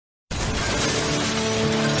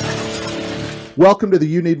Welcome to the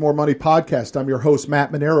You Need More Money podcast. I'm your host,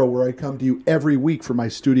 Matt Monero, where I come to you every week from my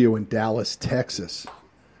studio in Dallas, Texas.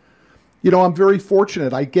 You know, I'm very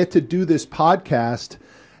fortunate. I get to do this podcast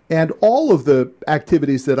and all of the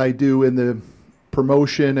activities that I do in the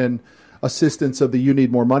promotion and assistance of the You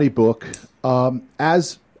Need More Money book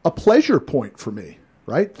as a pleasure point for me,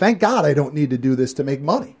 right? Thank God I don't need to do this to make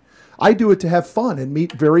money. I do it to have fun and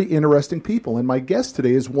meet very interesting people. And my guest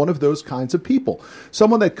today is one of those kinds of people.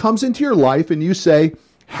 Someone that comes into your life and you say,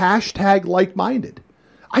 hashtag like-minded.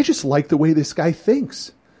 I just like the way this guy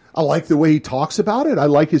thinks. I like the way he talks about it. I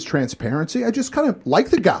like his transparency. I just kind of like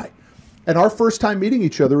the guy. And our first time meeting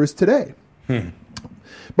each other is today.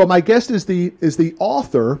 But my guest is the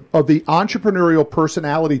author of The Entrepreneurial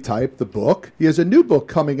Personality Type, the book. He has a new book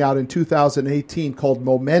coming out in 2018 called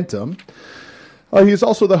Momentum. He is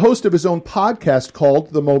also the host of his own podcast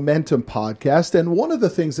called The Momentum Podcast. And one of the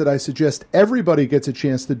things that I suggest everybody gets a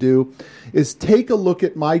chance to do is take a look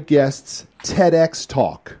at my guest's TEDx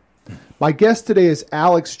talk. My guest today is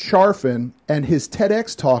Alex Charfen, and his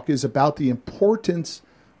TEDx talk is about the importance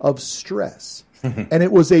of stress. And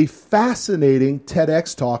it was a fascinating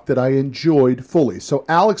TEDx talk that I enjoyed fully. So,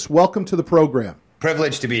 Alex, welcome to the program.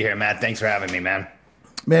 Privileged to be here, Matt. Thanks for having me, man.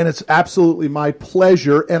 Man, it's absolutely my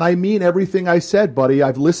pleasure, and I mean everything I said, buddy.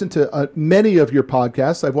 I've listened to many of your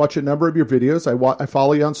podcasts. I've watched a number of your videos. I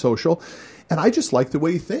follow you on social, and I just like the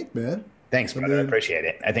way you think, man. Thanks, brother. I appreciate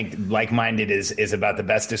it. I think like-minded is about the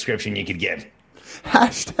best description you could give.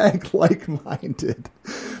 Hashtag like-minded.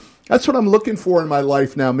 That's what I'm looking for in my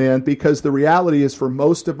life now, man, because the reality is for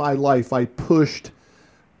most of my life, I pushed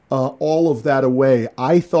all of that away.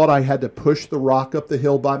 I thought I had to push the rock up the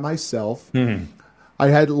hill by myself. I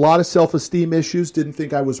had a lot of self-esteem issues, didn't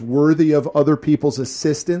think I was worthy of other people's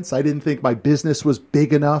assistance. I didn't think my business was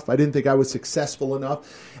big enough. I didn't think I was successful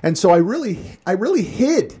enough. And so I really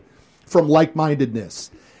hid from like-mindedness.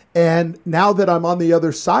 And now that I'm on the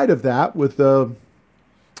other side of that with a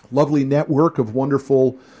lovely network of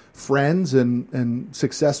wonderful friends and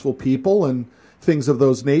successful people and things of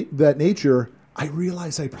that nature, I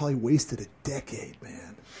realize I probably wasted a decade, man.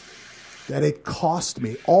 That it cost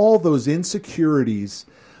me all those insecurities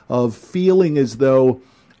of feeling as though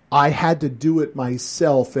I had to do it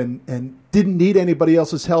myself and didn't need anybody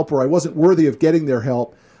else's help, or I wasn't worthy of getting their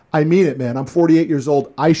help. I mean it, man. I'm 48 years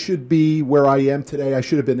old. I should be where I am today. I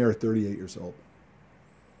should have been there at 38 years old.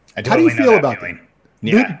 How do you feel about that?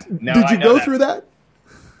 Yeah. Did you go through that?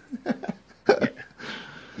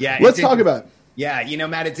 Yeah. Let's talk about it. Yeah. You know,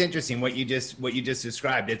 Matt, it's interesting what you just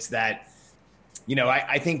described. It's that, you know,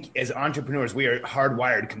 I think as entrepreneurs, we are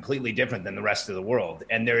hardwired completely different than the rest of the world.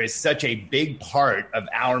 And there is such a big part of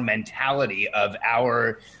our mentality, of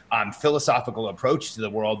our philosophical approach to the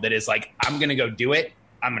world that is like, I'm going to go do it.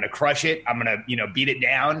 I'm going to crush it. I'm going to, beat it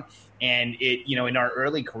down. And it, in our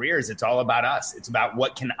early careers, it's all about us. It's about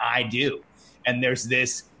what can I do? And there's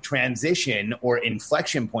this transition or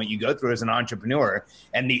inflection point you go through as an entrepreneur.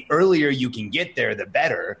 And the earlier you can get there, the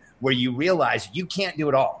better, where you realize you can't do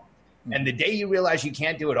it all. And the day you realize you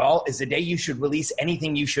can't do it all is the day you should release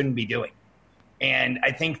anything you shouldn't be doing. And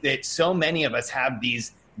I think that so many of us have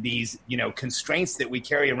these constraints that we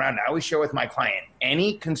carry around. I always share with my client,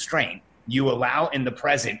 any constraint you allow in the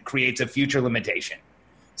present creates a future limitation.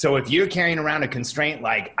 So if you're carrying around a constraint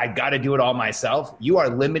like, I've got to do it all myself, you are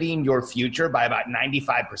limiting your future by about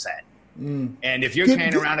 95%. And if you're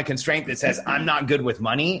carrying around a constraint that says, I'm not good with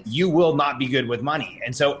money, you will not be good with money.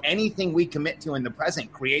 And so anything we commit to in the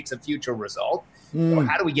present creates a future result. So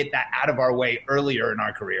how do we get that out of our way earlier in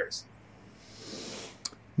our careers?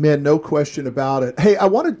 Man, no question about it. Hey, I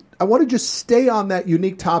want to just stay on that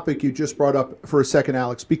unique topic you just brought up for a second,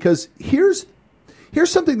 Alex, because here's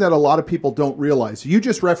something that a lot of people don't realize. You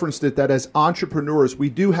just referenced it, that as entrepreneurs, we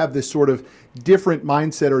do have this sort of different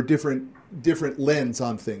mindset or different lens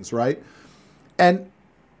on things, right? And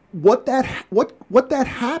what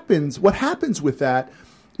happens with that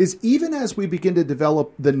is, even as we begin to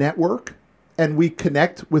develop the network and we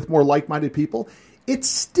connect with more like-minded people, it's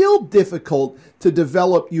still difficult to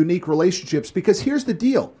develop unique relationships, because here's the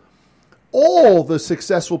deal. All the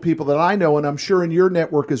successful people that I know, and I'm sure in your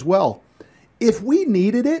network as well, if we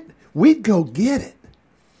needed it, we'd go get it.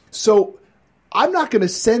 So I'm not going to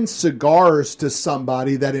send cigars to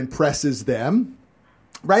somebody that impresses them,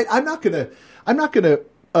 right? I'm not going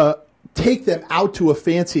to take them out to a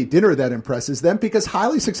fancy dinner that impresses them, because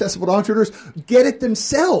highly successful entrepreneurs get it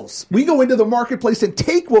themselves. We go into the marketplace and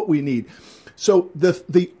take what we need. So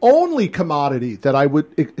the only commodity that I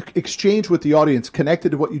would exchange with the audience,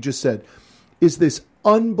 connected to what you just said, is this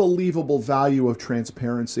unbelievable value of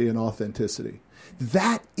transparency and authenticity.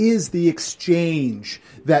 That is the exchange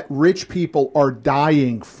that rich people are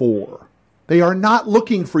dying for. They are not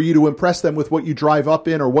looking for you to impress them with what you drive up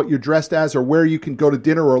in or what you're dressed as or where you can go to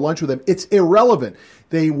dinner or lunch with them. It's irrelevant.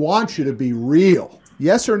 They want you to be real.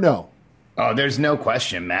 Yes or no? Oh, there's no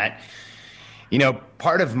question, Matt. You know,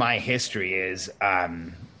 part of my history is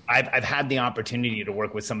I've had the opportunity to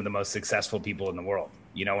work with some of the most successful people in the world.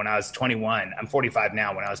 You know, when I was 21, I'm 45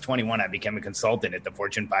 now. When I was 21, I became a consultant at the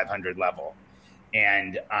Fortune 500 level.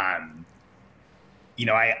 And, you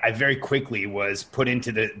know, I very quickly was put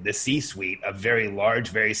into the C-suite of very large,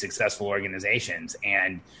 very successful organizations.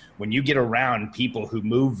 And when you get around people who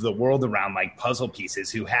move the world around like puzzle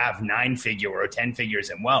pieces, who have 9-figure or 10 figures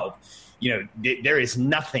in wealth, you know, there is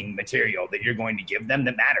nothing material that you're going to give them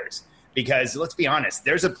that matters. Because let's be honest,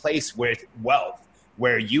 there's a place with wealth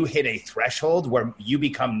where you hit a threshold where you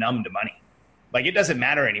become numb to money. Like, it doesn't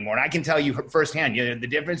matter anymore. And I can tell you firsthand, you know, the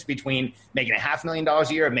difference between making $500,000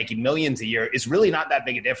 a year and making millions a year is really not that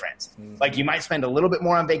big a difference. Like, you might spend a little bit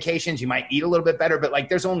more on vacations, you might eat a little bit better, but like,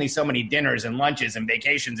 there's only so many dinners and lunches and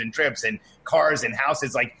vacations and trips and cars and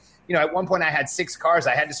houses. Like, you know, at one point I had 6 cars.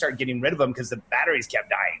 I had to start getting rid of them because the batteries kept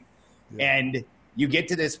dying. Yeah. And you get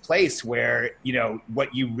to this place where, you know,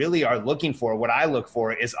 what you really are looking for, what I look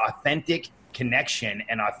for, is authentic connection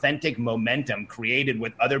and authentic momentum created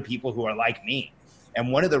with other people who are like me.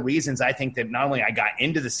 And one of the reasons I think that not only I got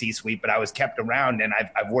into the C-suite, but I was kept around and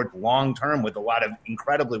I've worked long-term with a lot of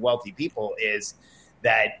incredibly wealthy people is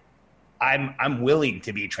that I'm willing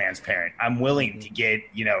to be transparent. I'm willing to get,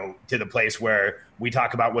 you know, to the place where we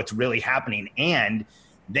talk about what's really happening. And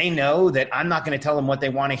they know that I'm not going to tell them what they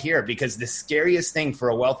want to hear, because the scariest thing for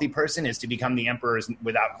a wealthy person is to become the emperor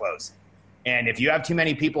without clothes. And if you have too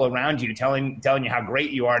many people around you telling you how great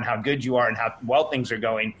you are and how good you are and how well things are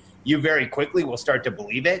going, you very quickly will start to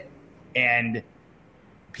believe it. And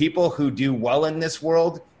people who do well in this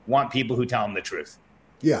world want people who tell them the truth.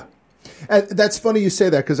 Yeah. And that's funny you say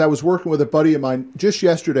that, because I was working with a buddy of mine just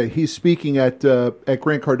yesterday. He's speaking at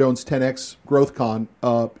Grant Cardone's 10X Growth Con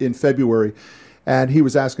in February. And he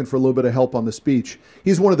was asking for a little bit of help on the speech.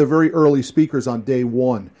 He's one of the very early speakers on day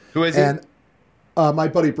one. Who is he? And my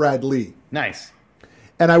buddy Brad Lee. Nice.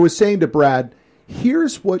 And I was saying to Brad,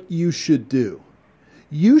 here's what you should do.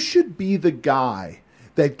 You should be the guy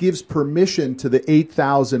that gives permission to the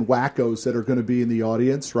 8,000 wackos that are going to be in the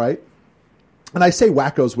audience, right? And I say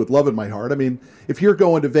wackos with love in my heart. I mean, if you're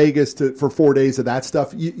going to Vegas for 4 days of that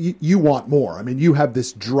stuff, you want more. I mean, you have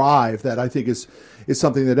this drive that I think is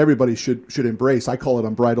something that everybody should embrace. I call it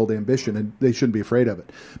unbridled ambition, and they shouldn't be afraid of it.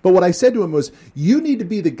 But what I said to him was, you need to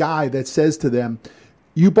be the guy that says to them,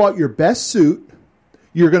 you bought your best suit.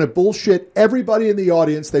 You're going to bullshit everybody in the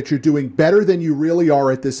audience that you're doing better than you really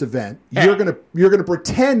are at this event. You're going to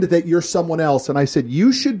pretend that you're someone else. And I said,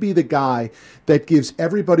 you should be the guy that gives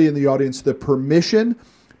everybody in the audience the permission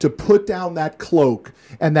to put down that cloak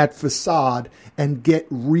and that facade and get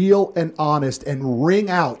real and honest and wring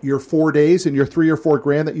out your 4 days and your $3 or $4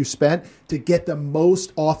 grand that you spent to get the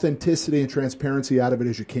most authenticity and transparency out of it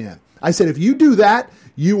as you can. I said, if you do that,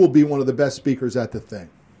 you will be one of the best speakers at the thing.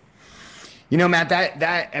 You know, Matt,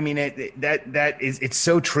 it's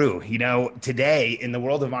so true. You know, today in the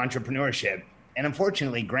world of entrepreneurship, and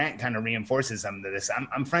unfortunately, Grant kind of reinforces some of this.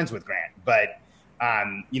 I'm friends with Grant, but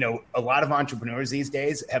you know, a lot of entrepreneurs these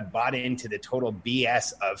days have bought into the total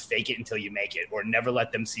BS of fake it until you make it, or never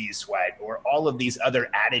let them see you sweat, or all of these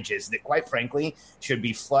other adages that, quite frankly, should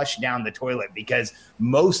be flushed down the toilet, because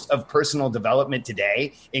most of personal development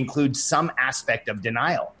today includes some aspect of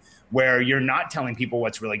denial, where you're not telling people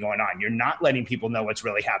what's really going on. You're not letting people know what's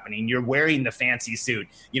really happening. You're wearing the fancy suit.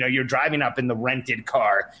 You know, you're driving up in the rented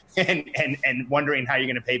car and wondering how you're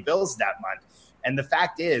going to pay bills that month. And the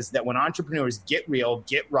fact is that when entrepreneurs get real,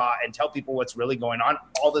 get raw, and tell people what's really going on,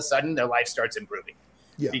 all of a sudden their life starts improving.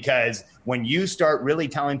 Yeah. Because when you start really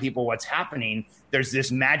telling people what's happening, there's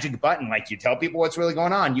this magic button. Like, you tell people what's really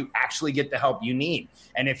going on, you actually get the help you need.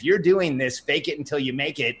 And if you're doing this fake it until you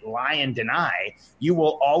make it, lie and deny, you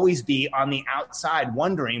will always be on the outside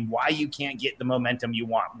wondering why you can't get the momentum you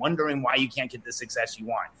want, wondering why you can't get the success you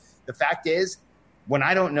want. The fact is, when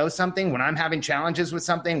I don't know something, when I'm having challenges with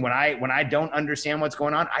something, when I don't understand what's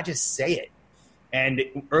going on, I just say it. And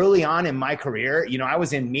early on in my career, you know, I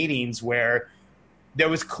was in meetings where there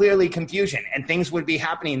was clearly confusion and things would be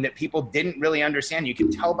happening that people didn't really understand. You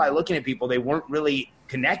could tell by looking at people, they weren't really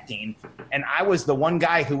connecting. And I was the one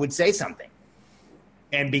guy who would say something.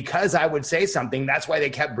 And because I would say something, that's why they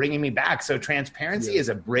kept bringing me back. So transparency is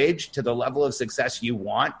a bridge to the level of success you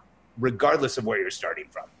want, regardless of where you're starting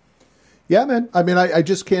from. Yeah, man. I mean, I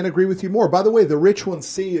just can't agree with you more. By the way, the rich ones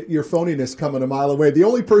see your phoniness coming a mile away. The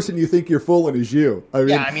only person you think you're fooling is you.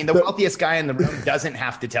 I mean, the wealthiest guy in the room doesn't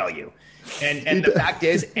have to tell you. And the fact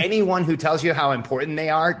is, anyone who tells you how important they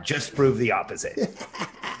are, just prove the opposite.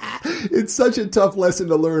 It's such a tough lesson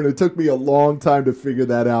to learn. It took me a long time to figure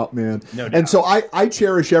that out, man. No doubt. And so I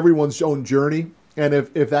cherish everyone's own journey. And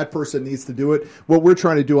if that person needs to do it, what we're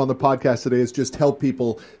trying to do on the podcast today is just help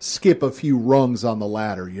people skip a few rungs on the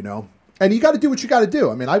ladder, you know. And you got to do what you got to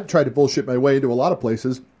do. I mean, I've tried to bullshit my way into a lot of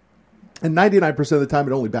places, and 99% of the time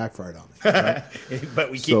it only backfired on me. Right?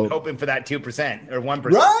 But we keep hoping for that 2% or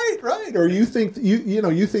 1%. Right. Or you think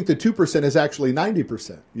you think the 2% is actually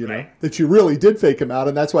 90%. You know Right. that you really did fake them out,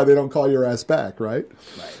 and that's why they don't call your ass back. Right.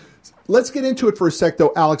 Let's get into it for a sec,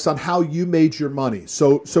 though, Alex, on how you made your money.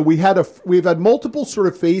 So we've had multiple sort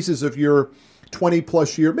of phases of your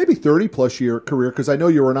 20-plus year, maybe 30-plus year career, because I know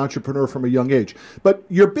you were an entrepreneur from a young age. But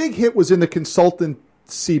your big hit was in the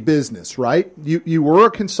consultancy business, right? You were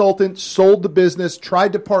a consultant, sold the business,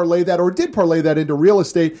 tried to parlay that, or did parlay that into real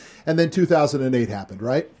estate, and then 2008 happened,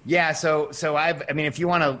 right? Yeah. So if you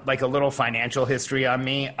want a little financial history on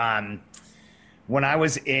me, when I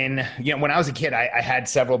was a kid, I had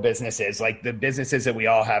several businesses, like the businesses that we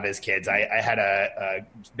all have as kids. I had a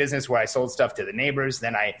business where I sold stuff to the neighbors.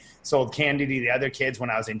 Then I sold candy to the other kids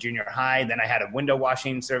when I was in junior high. Then I had a window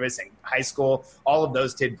washing service in high school. All of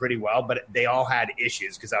those did pretty well, but they all had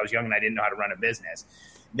issues because I was young and I didn't know how to run a business.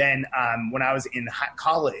 Then when I was in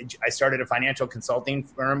college, I started a financial consulting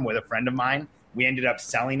firm with a friend of mine. We ended up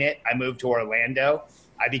selling it. I moved to Orlando.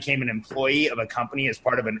 I became an employee of a company as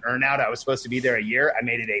part of an earnout. I was supposed to be there a year. I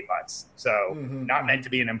made it 8 months. So not meant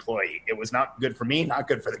to be an employee. It was not good for me, not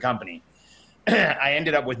good for the company. I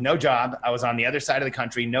ended up with no job. I was on the other side of the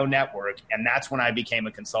country, no network. And that's when I became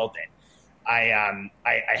a consultant. I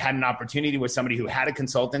had an opportunity with somebody who had a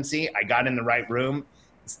consultancy. I got in the right room,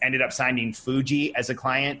 ended up signing Fuji as a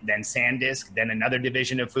client, then SanDisk, then another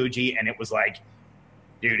division of Fuji. And it was like,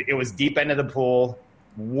 dude, it was deep end of the pool.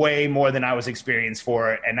 Way more than I was experienced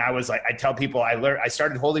for. And I was like, I tell people I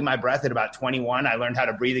started holding my breath at about 21. I learned how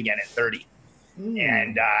to breathe again at 30.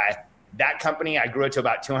 And that company, I grew it to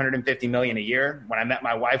about 250 million a year. When I met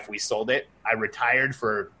my wife, we sold it. I retired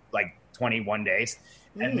for like 21 days.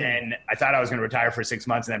 And then I thought I was going to retire for 6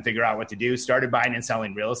 months and then figure out what to do. Started buying and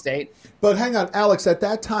selling real estate. But hang on, Alex, at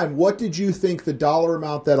that time, what did you think the dollar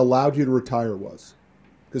amount that allowed you to retire was?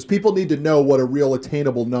 Because people need to know what a real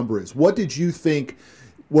attainable number is. What did you think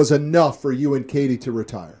was enough for you and Katie to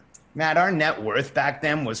retire? Matt, our net worth back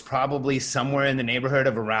then was probably somewhere in the neighborhood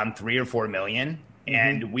of around 3 or 4 million.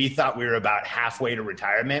 And we thought we were about halfway to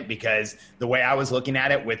retirement because the way I was looking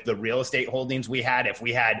at it with the real estate holdings we had, if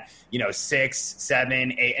we had, 6,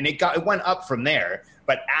 7, 8, and it went up from there.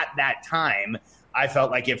 But at that time, I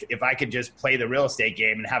felt like if I could just play the real estate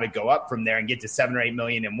game and have it go up from there and get to 7 or 8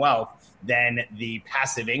 million in wealth, then the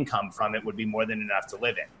passive income from it would be more than enough to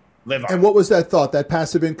live on. And what was that thought? That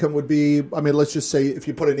passive income would be, I mean, let's just say if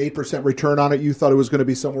you put an 8% return on it, you thought it was going to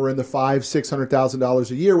be somewhere in the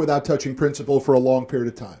 $500,000-$600,000 a year without touching principal for a long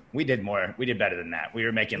period of time. We did more. We did better than that. We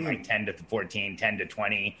were making like 10 to 14, 10 to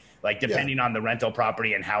 20, like depending on the rental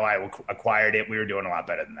property and how I acquired it, we were doing a lot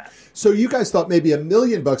better than that. So you guys thought maybe $1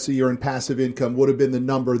 million a year in passive income would have been the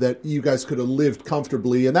number that you guys could have lived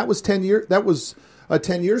comfortably. And that was 10 years. That was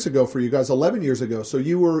 10 years ago for you guys, 11 years ago. So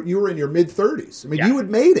you were in your mid 30s. I mean, you had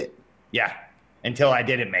made it. Yeah, until I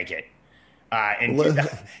didn't make it. In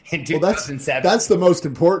 2007. That's the most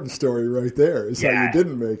important story right there is how you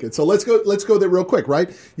didn't make it. So let's go there real quick,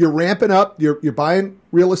 right? You're ramping up. You're buying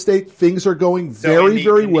real estate. Things are going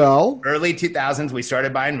very well. Early 2000s, we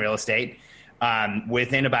started buying real estate.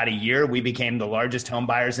 Within about a year, we became the largest home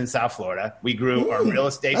buyers in South Florida. We grew our real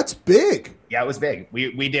estate. That's big. Yeah, it was big.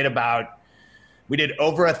 We did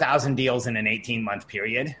over 1,000 deals in an 18-month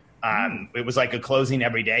period. It was like a closing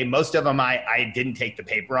every day. Most of them I didn't take the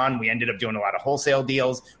paper on. We ended up doing a lot of wholesale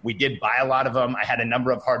deals. We did buy a lot of them. I had a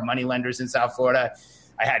number of hard money lenders in South Florida.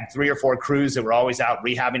 I had 3 or 4 crews that were always out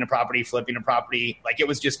rehabbing a property, flipping a property. Like it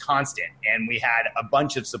was just constant. And we had a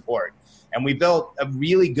bunch of support. And we built a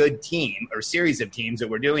really good team or series of teams that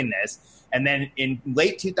were doing this. And then in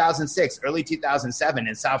late 2006, early 2007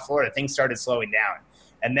 in South Florida, things started slowing down.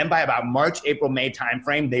 And then by about March, April, May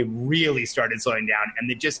timeframe, they really started slowing down. And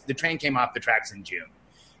the train came off the tracks in June.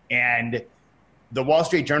 And the Wall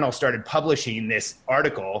Street Journal started publishing this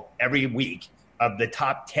article every week of the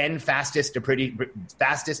top 10 fastest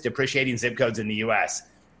depreciating zip codes in the U.S.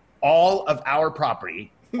 All of our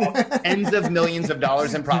property, tens of millions of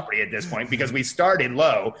dollars in property at this point, because we started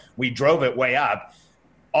low, we drove it way up.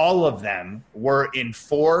 all of them were in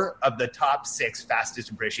 4 of the top 6 fastest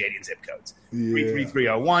appreciating zip codes.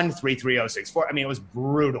 33301, 33064. I mean, it was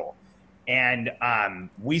brutal. And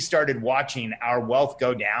we started watching our wealth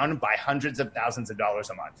go down by hundreds of thousands of dollars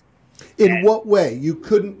a month. In what way? You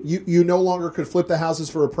couldn't, you no longer could flip the houses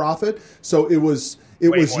for a profit. So it was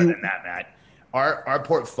more than that, Matt. Our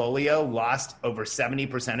portfolio lost over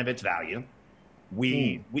 70% of its value.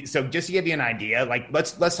 So just to give you an idea, like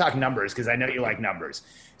let's talk numbers, because I know you like numbers.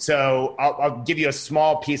 So I'll give you a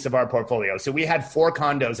small piece of our portfolio. So we had 4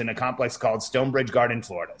 condos in a complex called Stonebridge Garden,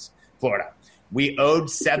 Florida. We owed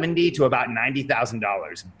 $70,000 to about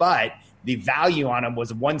 $90,000, but the value on them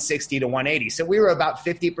was $160 to $180. So we were about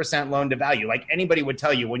 50% loan to value. Like anybody would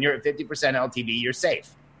tell you, when you're at 50% LTV, you're safe.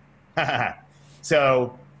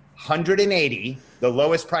 So 180, the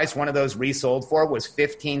lowest price one of those resold for was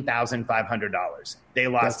 $15,500. They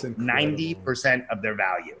lost 90% of their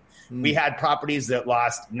value. We had properties that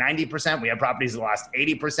lost 90%. We had properties that lost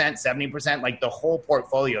 80%, 70%. Like the whole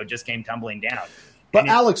portfolio just came tumbling down. But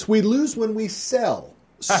Alex, we lose when we sell.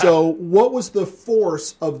 So what was the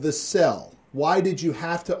force of the sell? Why did you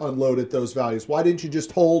have to unload at those values? Why didn't you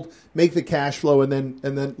just hold, make the cash flow, and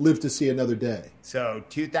then live to see another day? So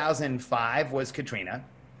 2005 was Katrina.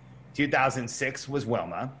 2006 was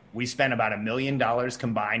Wilma. We spent about $1 million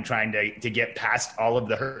combined trying to get past all of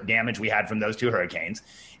the damage we had from those 2 hurricanes.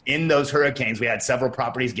 In those hurricanes, we had several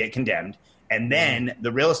properties get condemned. And then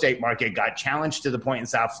the real estate market got challenged to the point in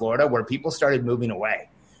South Florida where people started moving away.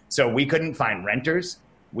 So we couldn't find renters.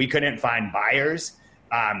 We couldn't find buyers.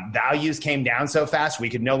 Values came down so fast, we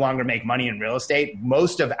could no longer make money in real estate.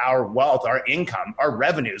 Most of our wealth, our income, our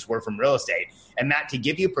revenues were from real estate. And Matt, to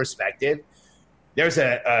give you perspective, there's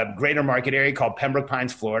a greater market area called Pembroke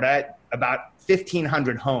Pines, Florida. About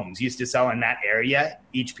 1,500 homes used to sell in that area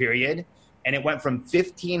each period. And it went from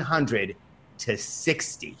 1,500 to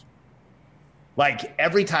 60. Like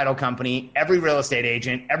every title company, every real estate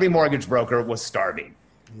agent, every mortgage broker was starving.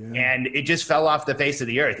 Yeah. And it just fell off the face of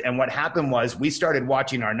the earth. And what happened was we started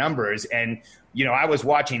watching our numbers. And, I was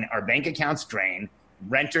watching our bank accounts drain,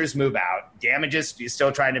 renters move out, damages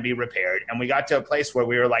still trying to be repaired. And we got to a place where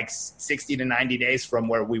we were like 60 to 90 days from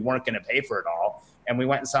where we weren't going to pay for it all. And we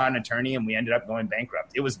went and saw an attorney and we ended up going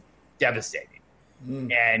bankrupt. It was devastating.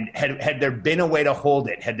 And had there been a way to hold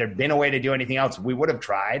it, had there been a way to do anything else, we would have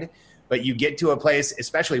tried. But you get to a place,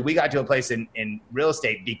 especially we got to a place in real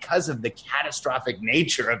estate because of the catastrophic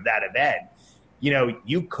nature of that event.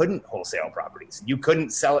 You couldn't wholesale properties. You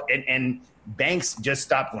couldn't sell it. And banks just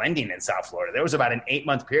stopped lending in South Florida. There was about an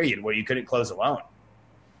 8-month period where you couldn't close a loan.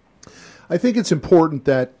 I think it's important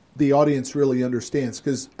that the audience really understands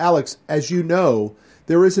because, Alex, as you know,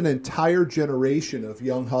 there is an entire generation of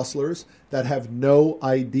young hustlers that have no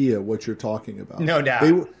idea what you're talking about. No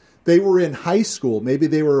doubt. They were in high school. Maybe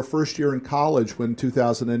they were a first year in college when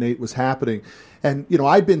 2008 was happening. And,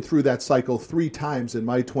 I've been through that cycle 3 times in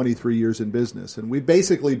my 23 years in business. And we've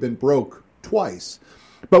basically been broke twice.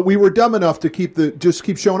 But we were dumb enough to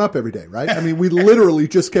keep showing up every day, right? I mean, we literally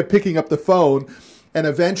just kept picking up the phone. And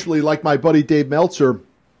eventually, like my buddy Dave Meltzer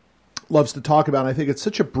loves to talk about, and I think it's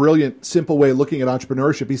such a brilliant, simple way of looking at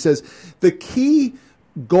entrepreneurship. He says the key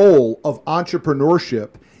goal of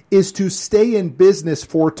entrepreneurship is to stay in business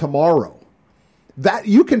for tomorrow. That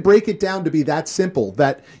you can break it down to be that simple,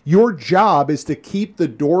 that your job is to keep the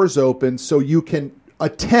doors open so you can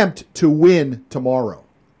attempt to win tomorrow.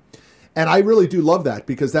 And I really do love that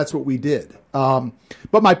because that's what we did. But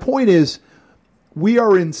my point is, we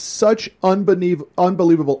are in such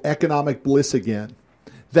unbelievable economic bliss again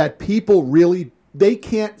that people really, they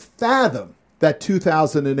can't fathom that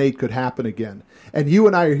 2008 could happen again. And you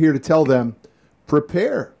and I are here to tell them,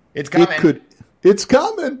 prepare. It's coming. It's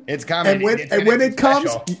coming. It's coming. And when it comes,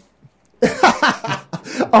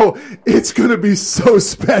 it's going to be so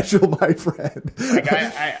special, my friend. Like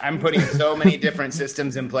I'm putting so many different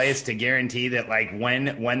systems in place to guarantee that, like,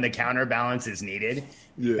 when the counterbalance is needed,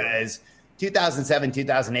 because 2007,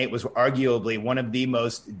 2008 was arguably one of the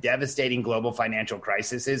most devastating global financial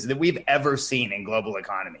crises that we've ever seen in global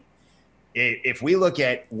economy. If we look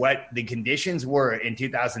at what the conditions were in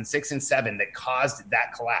 2006 and 2007 that caused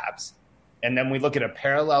that collapse, and then we look at a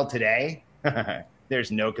parallel today, there's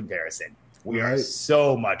no comparison. We are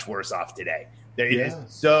so much worse off today. It is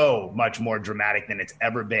so much more dramatic than it's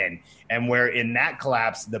ever been. And where in that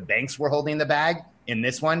collapse, the banks were holding the bag, in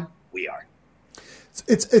this one, we are.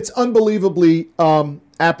 It's unbelievably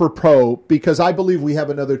apropos because I believe we have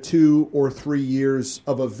another 2 or 3 years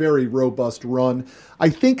of a very robust run. I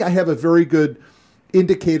think I have a very good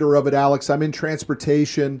indicator of it, Alex. I'm in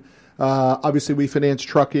transportation. Obviously, we finance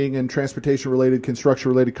trucking and transportation-related,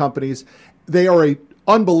 construction-related companies. They are a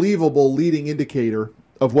unbelievable leading indicator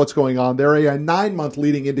of what's going on. They're a 9-month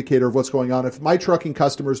leading indicator of what's going on. If my trucking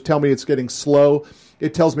customers tell me it's getting slow,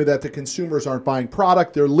 it tells me that the consumers aren't buying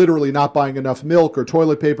product. They're literally not buying enough milk or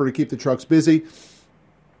toilet paper to keep the trucks busy.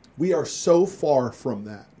 We are so far from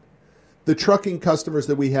that. The trucking customers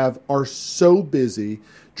that we have are so busy.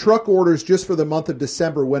 Truck orders just for the month of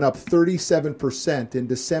December went up 37% in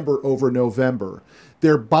December over November.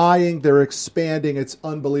 They're buying, they're expanding. It's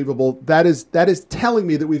unbelievable. That is telling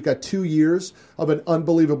me that we've got 2 years of an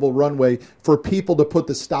unbelievable runway for people to put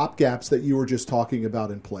the stopgaps that you were just talking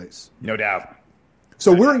about in place. No doubt.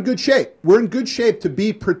 So we're in good shape. We're in good shape to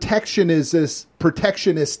be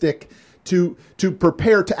protectionistic, to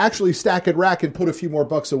prepare to actually stack and rack and put a few more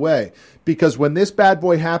bucks away. Because when this bad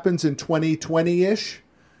boy happens in 2020-ish,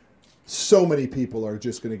 so many people are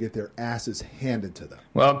just going to get their asses handed to them.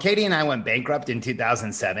 Well, Katie and I went bankrupt in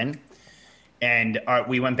 2007, and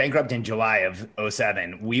we went bankrupt in July of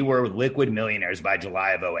 2007. We were liquid millionaires by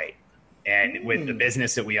July of 2008. And with the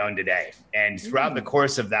business that we own today. And throughout the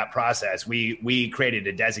course of that process, we created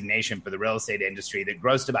a designation for the real estate industry that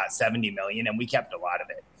grossed about 70 million, and we kept a lot of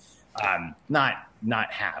it.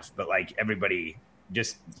 Not half, but like everybody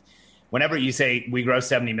just whenever you say we gross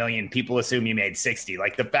 70 million, people assume you made 60.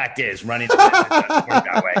 Like the fact is running the business doesn't work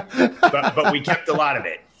that way. But we kept a lot of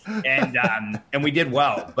it. And we did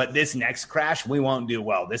well, but this next crash, we won't do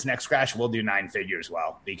well. This next crash, we'll do 9 figures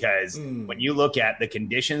well, because when you look at the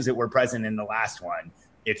conditions that were present in the last one,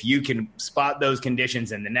 if you can spot those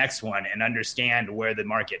conditions in the next one and understand where the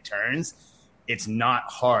market turns, it's not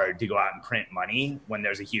hard to go out and print money when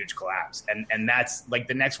there's a huge collapse. And that's like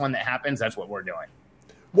the next one that happens. That's what we're doing.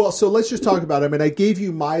 Well, so let's just talk about it. I mean, I gave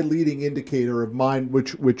you my leading indicator of mine,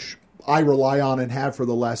 which I rely on and have for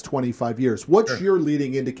the last 25 years. What's your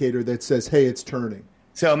leading indicator that says, hey, it's turning?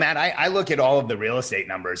 So, Matt, I look at all of the real estate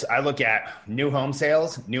numbers. I look at new home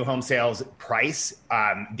sales price,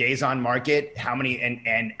 days on market, how many,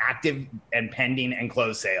 and active and pending and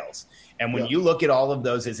closed sales. And when you look at all of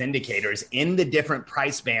those as indicators in the different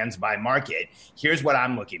price bands by market, here's what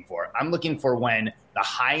I'm looking for. I'm looking for when the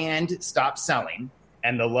high end stops selling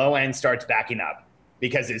and the low end starts backing up.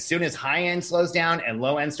 Because as soon as high end slows down and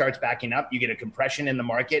low end starts backing up, you get a compression in the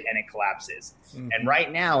market and it collapses. And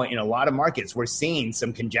right now, in a lot of markets, we're seeing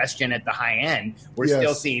some congestion at the high end. We're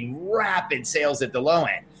still seeing rapid sales at the low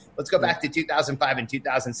end. Let's go back to 2005 and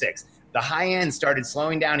 2006. The high end started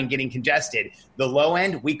slowing down and getting congested. The low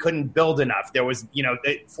end, we couldn't build enough. There was,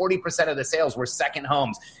 40% of the sales were second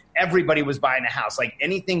homes. Everybody was buying a house. Like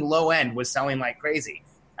anything low end was selling like crazy.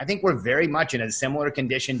 I think we're very much in a similar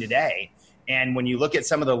condition today. And when you look at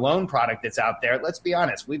some of the loan product that's out there, let's be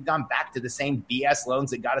honest, we've gone back to the same BS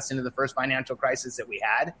loans that got us into the first financial crisis that we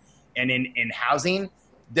had. And in housing,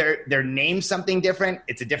 they're named something different.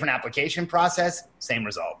 It's a different application process, same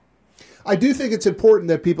result. I do think it's important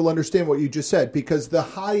that people understand what you just said, because the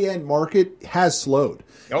high-end market has slowed.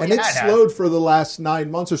 It's slowed for the last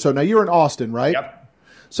 9 months or so. Now, you're in Austin, right? Yep.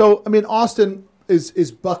 So, I mean, Austin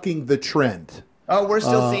is bucking the trend. Oh, we're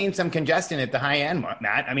still seeing some congestion at the high end,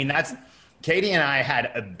 Matt. I mean, Katie and I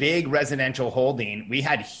had a big residential holding. We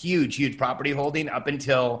had huge property holding up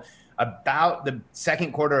until about the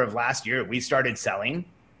second quarter of last year. We started selling.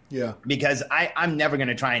 Yeah. Because I'm never going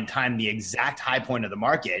to try and time the exact high point of the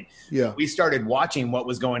market. Yeah. We started watching what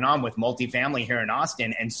was going on with multifamily here in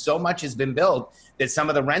Austin, and so much has been built that some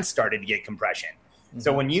of the rents started to get compression.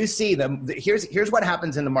 So when you see them, here's what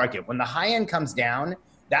happens in the market. When the high end comes down,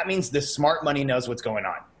 that means the smart money knows what's going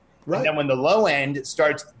on. Right. And then when the low end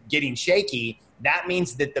starts getting shaky, that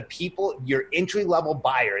means that the people, your entry-level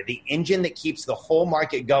buyer, the engine that keeps the whole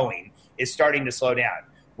market going, is starting to slow down.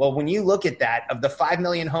 Well, when you look at that, of the 5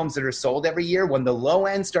 million homes that are sold every year, when the low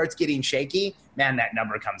end starts getting shaky, man, that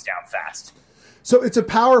number comes down fast. So it's a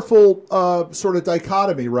powerful sort of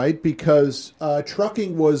dichotomy, right? Because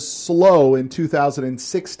trucking was slow in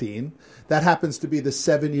 2016. That happens to be the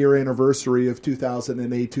 7-year anniversary of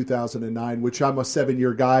 2008, 2009, which I'm a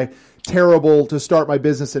 7-year guy. Terrible to start my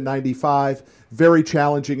business in 95. Very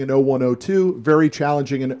challenging in 01, 02. Very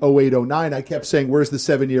challenging in 08, 09. I kept saying, where's the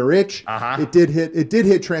 7-year itch? It did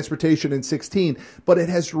hit transportation in 16, but it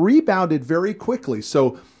has rebounded very quickly.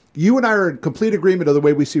 So you and I are in complete agreement of the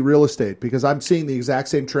way we see real estate, because I'm seeing the exact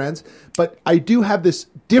same trends. But I do have this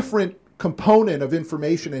different component of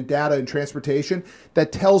information and data and transportation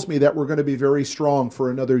that tells me that we're going to be very strong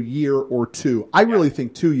for another year or two. I really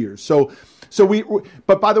think 2 years.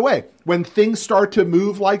 But by the way, when things start to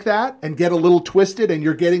move like that and get a little twisted and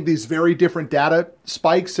you're getting these very different data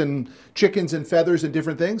spikes and chickens and feathers and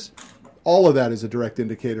different things, all of that is a direct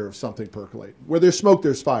indicator of something percolating. Where there's smoke,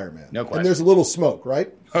 there's fire, man. No question. And there's a little smoke,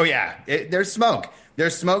 right? Oh, yeah. There's smoke.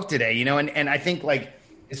 There's smoke today, and I think like,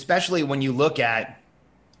 especially when you look at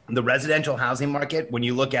the residential housing market, when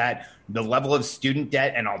you look at the level of student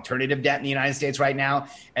debt and alternative debt in the United States right now.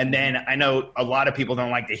 And then I know a lot of people don't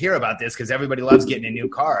like to hear about this because everybody loves getting a new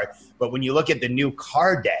car. But when you look at the new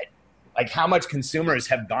car debt, like how much consumers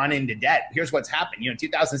have gone into debt, here's what's happened.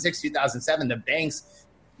 2006, 2007, the banks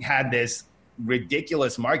had this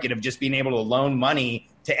ridiculous market of just being able to loan money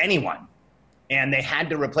to anyone. And they had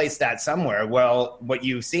to replace that somewhere. Well, what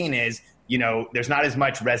you've seen is, there's not as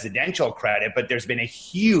much residential credit, but there's been a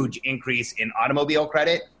huge increase in automobile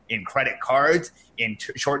credit, in credit cards, in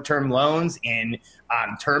short-term loans, in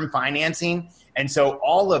term financing. And so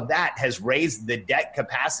all of that has raised the debt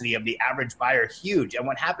capacity of the average buyer huge. And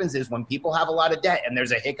what happens is when people have a lot of debt and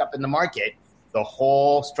there's a hiccup in the market, the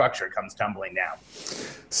whole structure comes tumbling down.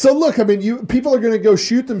 So look, people are going to go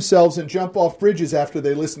shoot themselves and jump off bridges after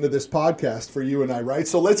they listen to this podcast for you and I, right?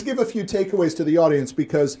 So let's give a few takeaways to the audience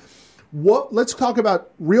because let's talk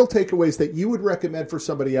about real takeaways that you would recommend for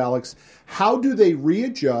somebody, Alex. How do they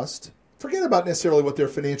readjust? Forget about necessarily what their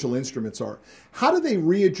financial instruments are. How do they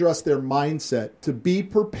readjust their mindset to be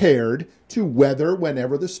prepared to weather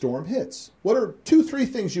whenever the storm hits? What are 2-3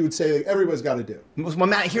 things you would say everybody's got to do? Well,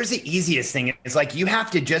 Matt, here's the easiest thing. It's like you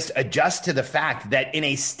have to just adjust to the fact that in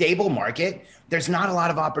a stable market, there's not a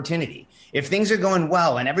lot of opportunity. If things are going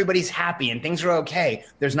well and everybody's happy and things are okay,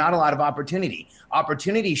 there's not a lot of opportunity.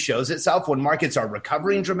 Opportunity shows itself when markets are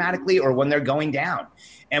recovering dramatically or when they're going down.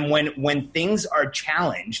 And when things are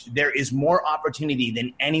challenged, there is more opportunity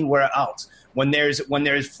than anywhere else. When there's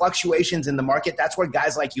fluctuations in the market, that's where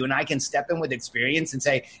guys like you and I can step in with experience and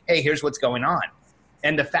say, hey, here's what's going on.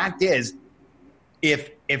 And the fact is,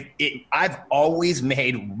 I've always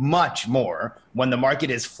made much more when the market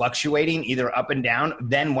is fluctuating either up and down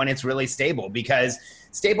than when it's really stable, because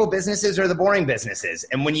stable businesses are the boring businesses.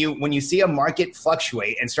 And when you see a market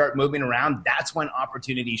fluctuate and start moving around, that's when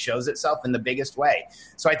opportunity shows itself in the biggest way.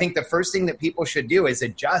 So I think the first thing that people should do is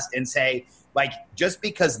adjust and say, like, just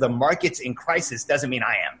because the market's in crisis doesn't mean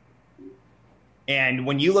I am. And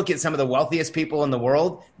when you look at some of the wealthiest people in the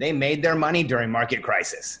world, they made their money during market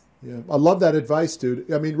crisis. Yeah, I love that advice, dude.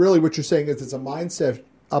 Really what you're saying is it's a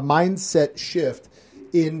mindset shift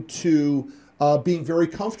into being very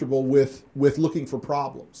comfortable with looking for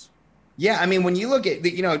problems. Yeah, when you look at,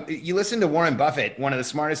 you listen to Warren Buffett, one of the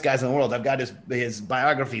smartest guys in the world. I've got his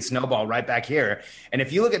biography, Snowball, right back here. And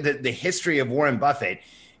if you look at the history of Warren Buffett,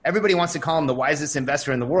 everybody wants to call him the wisest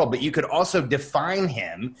investor in the world, but you could also define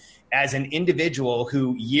him as an individual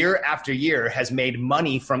who year after year has made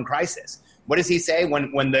money from crisis. What does he say?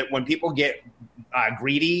 When people get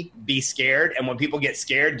greedy, be scared. And when people get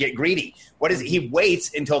scared, get greedy. He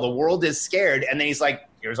waits until the world is scared. And then he's like,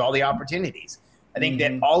 here's all the opportunities. I think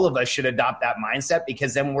that all of us should adopt that mindset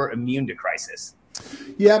because then we're immune to crisis.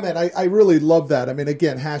 Yeah, man, I really love that.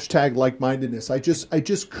 Again, hashtag like-mindedness. I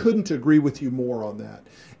just couldn't agree with you more on that.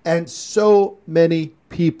 And so many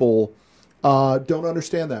people don't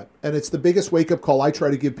understand that. And it's the biggest wake-up call I try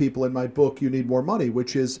to give people in my book, You Need More Money,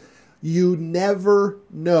 which is, you never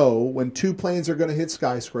know when 2 planes are going to hit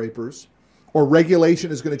skyscrapers, or regulation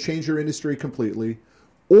is going to change your industry completely,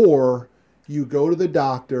 or you go to the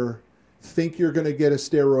doctor, think you're going to get a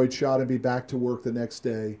steroid shot and be back to work the next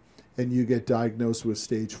day, and you get diagnosed with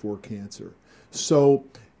stage 4 cancer. So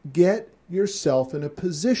get yourself in a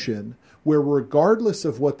position where, regardless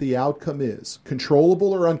of what the outcome is,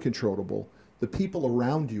 controllable or uncontrollable, the people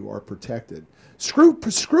around you are protected. Screw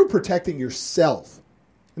protecting yourself.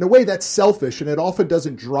 In a way, that's selfish, and it often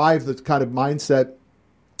doesn't drive the kind of mindset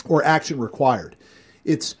or action required.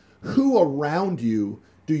 It's who around you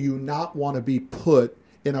do you not want to be put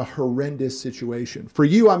in a horrendous situation? For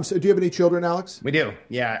you, do you have any children, Alex? We do.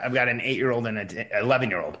 Yeah, I've got an 8-year-old and an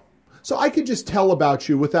 11-year-old. So I could just tell about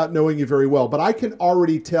you without knowing you very well, but I can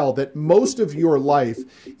already tell that most of your life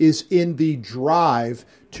is in the drive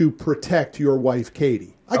to protect your wife,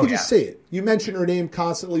 Katie. I can just see it. You mention her name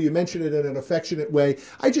constantly. You mention it in an affectionate way.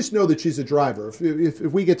 I just know that she's a driver. If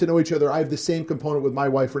we get to know each other, I have the same component with my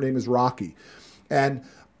wife. Her name is Rocky. And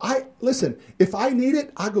listen, if I need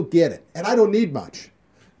it, I'll go get it. And I don't need much.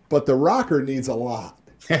 But the rocker needs a lot.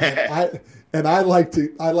 and I like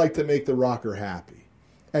to make the rocker happy.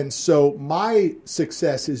 And so my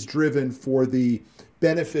success is driven for the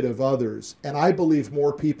benefit of others. And I believe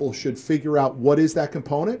more people should figure out what is that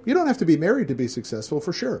component. You don't have to be married to be successful,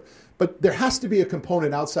 for sure. But there has to be a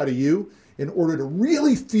component outside of you in order to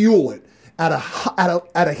really fuel it at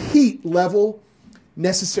a heat level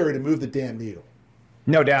necessary to move the damn needle.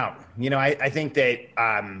 No doubt. I think that,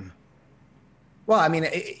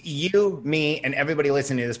 you, me, and everybody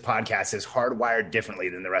listening to this podcast is hardwired differently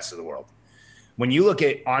than the rest of the world. when you look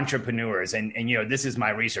at entrepreneurs, and this is my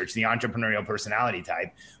research, the entrepreneurial personality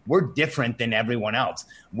type, we're different than everyone else.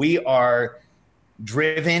 We are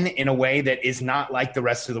driven in a way that is not like the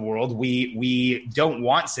rest of the world. We don't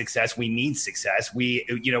want success. We need success. We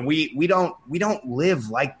don't live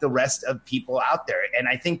like the rest of people out there. And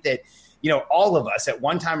I think that, all of us at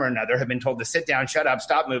one time or another have been told to sit down, shut up,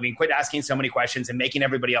 stop moving, quit asking so many questions and making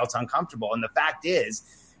everybody else uncomfortable. And the fact is,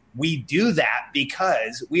 we do that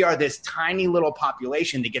because we are this tiny little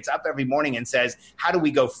population that gets up every morning and says, how do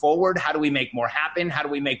we go forward? How do we make more happen? How do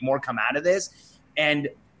we make more come out of this? And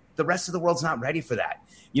the rest of the world's not ready for that.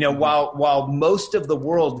 While most of the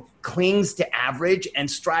world clings to average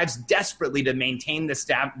and strives desperately to maintain the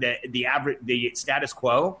status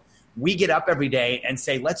quo, we get up every day and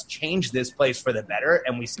say, let's change this place for the better,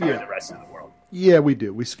 and we scare the rest of the world. Yeah, we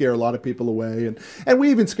do. We scare a lot of people away, and we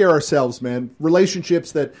even scare ourselves, man.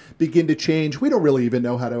 Relationships that begin to change, we don't really even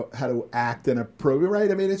know how to act in a program, right?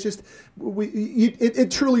 I mean, it's just it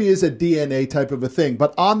truly is a DNA type of a thing.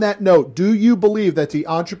 But on that note, do you believe that the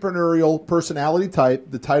entrepreneurial personality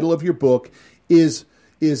type, the title of your book, is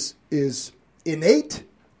innate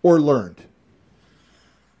or learned?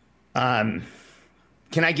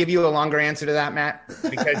 Can I give you a longer answer to that, Matt?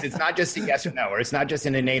 Because it's not just a yes or no, or it's not just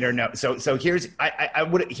an innate or no. So here's how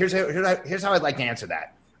I'd like to answer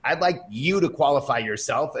that. I'd like you to qualify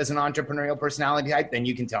yourself as an entrepreneurial personality type, then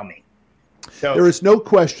you can tell me. So there is no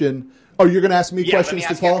question. Oh, you're going to ask me questions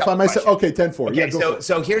to qualify myself? Okay, 10-4. Okay,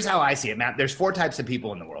 so here's how I see it, Matt. There's 4 types of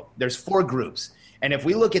people in the world. There's 4 groups. And if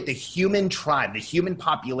we look at the human tribe, the human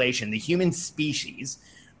population, the human species,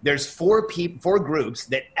 there's 4 groups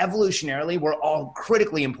that evolutionarily were all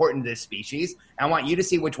critically important to this species. I want you to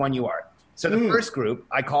see which one you are. So the first group,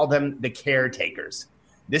 I call them the caretakers.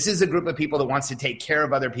 This is a group of people that wants to take care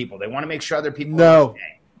of other people. They want to make sure other people are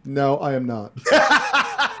okay. No, I am not.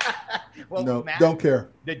 Well, no, Matt, don't care.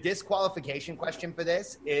 The disqualification question for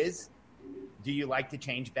this is, do you like to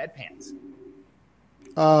change bedpans?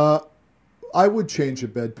 I would change a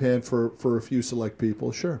bedpan for a few select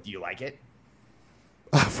people, sure. Do you like it?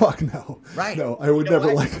 Fuck no. Right. No, I would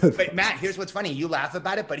never like it. But Matt, here's what's funny. You laugh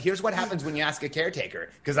about it, but here's what happens when you ask a caretaker,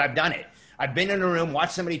 because I've done it. I've been in a room,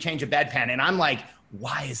 watched somebody change a bedpan, and I'm like,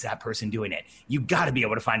 why is that person doing it? You got to be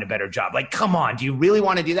able to find a better job. Like, come on, do you really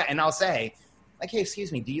want to do that? And I'll say, like, hey,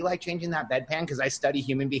 excuse me, do you like changing that bedpan? Because I study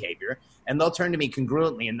human behavior. And they'll turn to me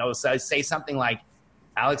congruently, and they'll say something like,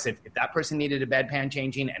 Alex, if that person needed a bedpan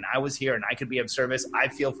changing and I was here and I could be of service, I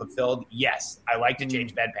feel fulfilled. Yes, I like to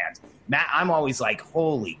change bedpans. Matt, I'm always like,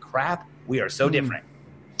 holy crap, we are so different,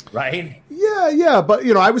 right? Yeah. But,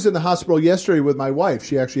 I was in the hospital yesterday with my wife.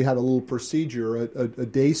 She actually had a little procedure, a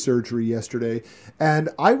day surgery yesterday. And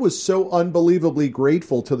I was so unbelievably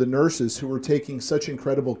grateful to the nurses who were taking such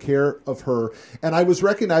incredible care of her. And I was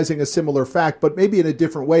recognizing a similar fact, but maybe in a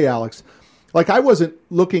different way, Alex. Like, I wasn't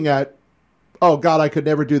looking at, oh, God, I could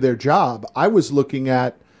never do their job. I was looking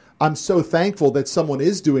at, I'm so thankful that someone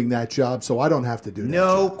is doing that job so I don't have to do that.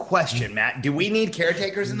 No question, Matt. Do we need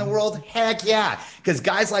caretakers in the world? Heck yeah. Because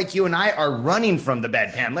guys like you and I are running from the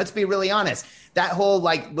bedpan. Let's be really honest. That whole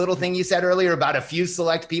little thing you said earlier about a few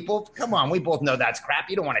select people, come on, we both know that's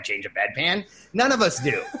crap. You don't want to change a bedpan. None of us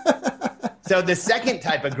do. So the second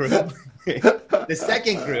type of group,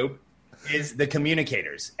 is the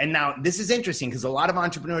communicators. And now this is interesting because a lot of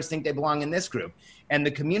entrepreneurs think they belong in this group. And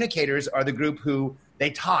the communicators are the group who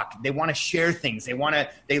they talk, they want to share things. They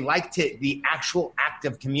like the actual act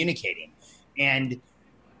of communicating. And,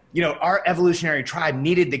 our evolutionary tribe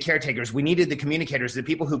needed the caretakers. We needed the communicators, the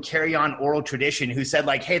people who carry on oral tradition, who said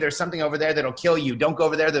hey, there's something over there that'll kill you. Don't go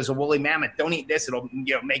over there. There's a woolly mammoth. Don't eat this. It'll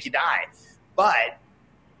make you die. But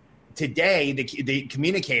today, the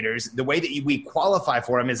communicators, the way that we qualify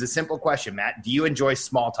for them is a simple question, Matt. Do you enjoy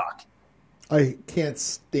small talk? I can't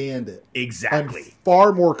stand it. Exactly. I'm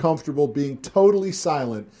far more comfortable being totally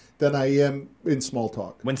silent than I am in small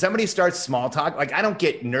talk. When somebody starts small talk, I don't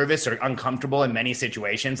get nervous or uncomfortable in many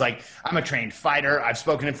situations. I'm a trained fighter. I've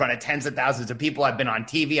spoken in front of tens of thousands of people. I've been on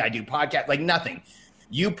TV. I do podcasts, nothing.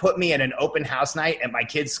 You put me at an open house night at my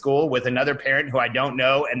kid's school with another parent who I don't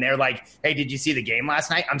know, and they're like, hey, did you see the game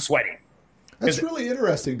last night? I'm sweating. That's really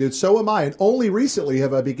interesting, dude. So am I. And only recently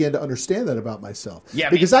have I begun to understand that about myself.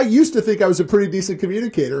 Yeah, because I used to think I was a pretty decent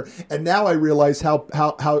communicator, and now I realize how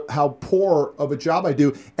poor of a job I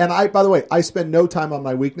do. And by the way, I spend no time on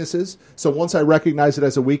my weaknesses. So once I recognize it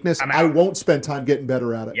as a weakness, I won't spend time getting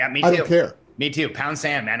better at it. Yeah, me too. I don't care. Me too. Pound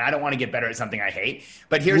sand, man. I don't want to get better at something I hate.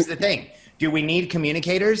 But here's the thing. Do we need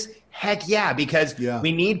communicators? Heck yeah, because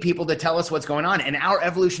we need people to tell us what's going on. And our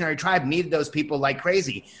evolutionary tribe needed those people like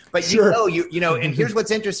crazy. But you know, and here's what's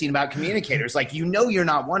interesting about communicators. Like, you're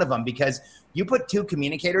not one of them, because you put two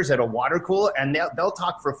communicators at a water cooler and they'll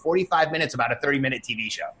talk for 45 minutes about a 30-minute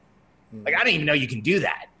TV show. Like, I didn't even know you can do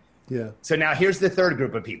that. Yeah. So now here's the third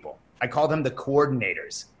group of people. I call them the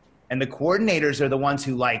coordinators. And the coordinators are the ones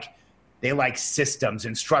who they like systems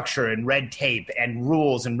and structure and red tape and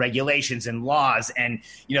rules and regulations and laws. And,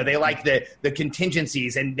 you know, they like the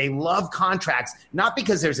contingencies, and they love contracts, not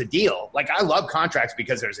because there's a deal. Like, I love contracts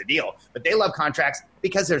because there's a deal, but they love contracts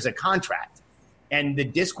because there's a contract. And the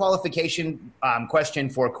disqualification question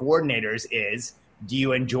for coordinators is, do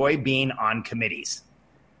you enjoy being on committees?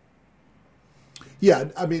 Yeah,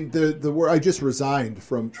 I mean, the word, I just resigned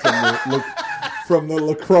from the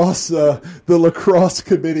lacrosse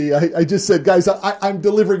committee. I just said, guys, I'm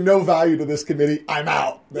delivering no value to this committee. I'm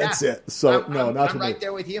out. That's it. So I'm right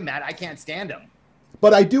there with you, Matt. I can't stand them.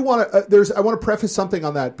 But I do want to. I want to preface something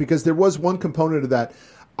on that, because there was one component of that.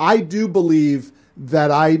 I do believe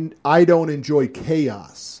that I don't enjoy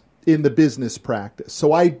chaos in the business practice.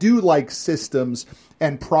 So I do like systems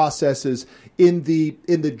and processes in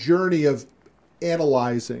the journey of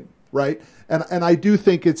analyzing, right? And I do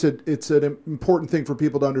think it's an important thing for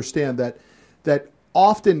people to understand that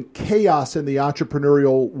often chaos in the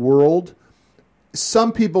entrepreneurial world,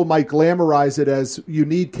 some people might glamorize it as you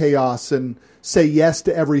need chaos and say yes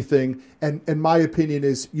to everything. And my opinion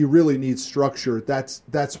is you really need structure. That's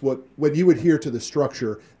what, when you adhere to the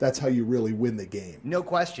structure, that's how you really win the game. No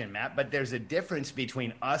question, Matt. But there's a difference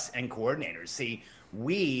between us and coordinators. See,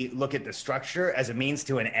 we look at the structure as a means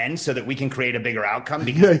to an end so that we can create a bigger outcome.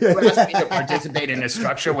 Because if you ask me to participate in a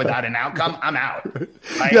structure without an outcome, I'm out.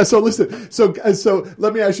 Right? Yeah. So listen. So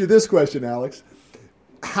let me ask you this question, Alex.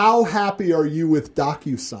 How happy are you with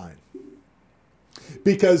DocuSign?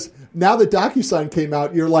 Because now that DocuSign came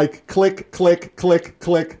out, you're like, click, click, click,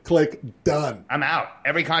 click, click, done. I'm out.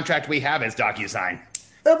 Every contract we have is DocuSign.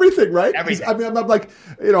 Everything, right? Everything. I mean, I'm like,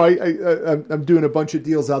 you know, I'm doing a bunch of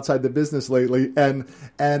deals outside the business lately, and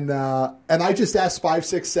I just ask 5,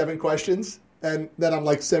 6, 7 questions, and then I'm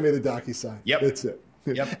like, send me the DocuSign. Yep. That's it.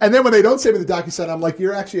 Yep. And then when they don't send me the DocuSign, I'm like,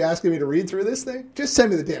 you're actually asking me to read through this thing? Just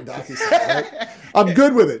send me the damn DocuSign. Right? I'm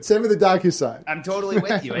good with it. Send me the DocuSign. I'm totally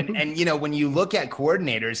with you. And you know, when you look at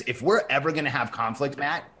coordinators, if we're ever going to have conflict,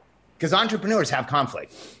 Matt, because entrepreneurs have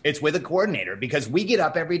conflict, it's with a coordinator, because we get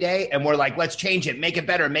up every day and we're like, let's change it, make it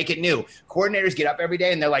better, make it new. Coordinators get up every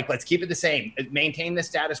day and they're like, let's keep it the same, maintain the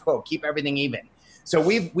status quo, keep everything even. So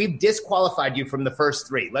we've disqualified you from the first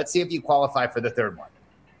 3. Let's see if you qualify for the third one.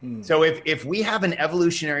 So if we have an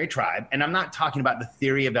evolutionary tribe, and I'm not talking about the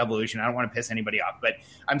theory of evolution, I don't want to piss anybody off, but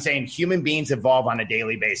I'm saying human beings evolve on a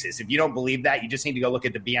daily basis. If you don't believe that, you just need to go look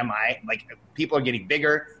at the BMI. Like, people are getting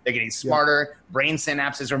bigger, they're getting smarter, brain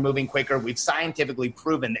synapses are moving quicker. We've scientifically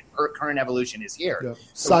proven that current evolution is here. Yep.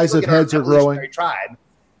 So size of heads are growing. Tribe,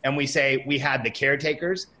 and we say we had the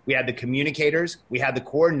caretakers, we had the communicators, we had the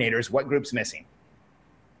coordinators. What group's missing?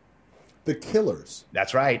 The killers.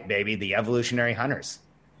 That's right, baby. The evolutionary hunters.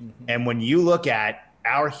 And when you look at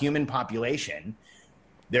our human population,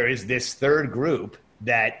 there is this third group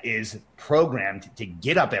that is programmed to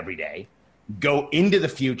get up every day, go into the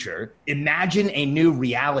future, imagine a new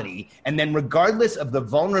reality, and then regardless of the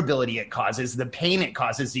vulnerability it causes, the pain it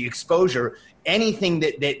causes, the exposure, anything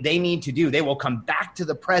that they need to do, they will come back to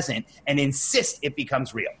the present and insist it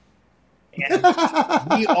becomes real. And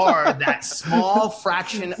we are that small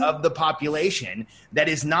fraction of the population that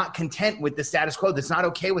is not content with the status quo, that's not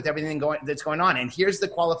okay with everything that's going on. And here's the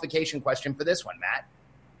qualification question for this one, Matt.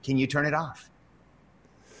 Can you turn it off?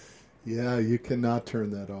 Yeah, you cannot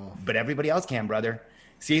turn that off. But everybody else can, brother.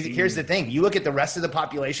 See, here's the thing. You look at the rest of the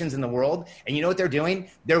populations in the world, and you know what they're doing?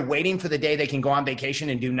 They're waiting for the day they can go on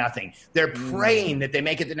vacation and do nothing. They're praying that they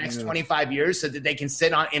make it the next 25 years so that they can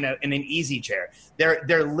sit in an easy chair.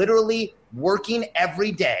 They're literally working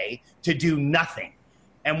every day to do nothing.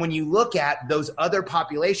 And when you look at those other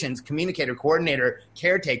populations, communicator, coordinator,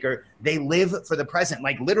 caretaker, they live for the present.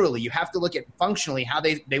 Like, literally, you have to look at functionally how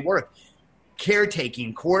they work.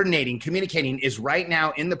 Caretaking, coordinating, communicating is right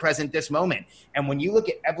now in the present, this moment. And when you look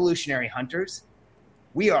at evolutionary hunters,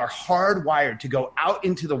 we are hardwired to go out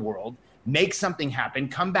into the world, make something happen,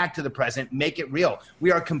 come back to the present, make it real.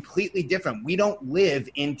 We are completely different. We don't live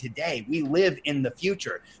in today. We live in the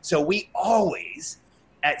future. So we always,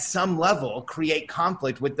 at some level, create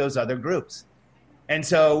conflict with those other groups. And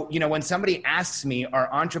so, you know, when somebody asks me, are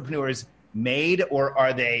entrepreneurs made or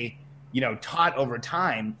are they, you know, taught over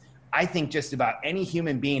time? I think just about any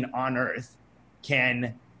human being on earth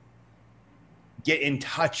can get in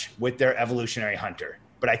touch with their evolutionary hunter.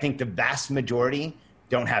 But I think the vast majority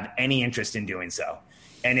don't have any interest in doing so.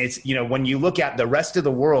 And it's, you know, when you look at the rest of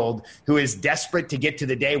the world who is desperate to get to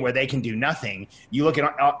the day where they can do nothing, you look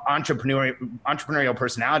at entrepreneurial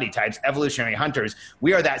personality types, evolutionary hunters,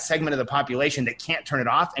 we are that segment of the population that can't turn it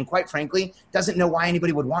off and, quite frankly, doesn't know why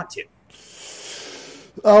anybody would want to.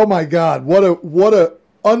 Oh my God, what a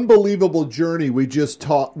unbelievable journey we just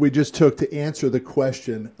took to answer the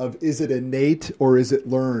question of, is it innate or is it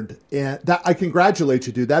learned? And that, I congratulate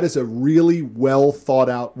you, dude. That is a really well thought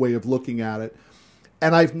out way of looking at it.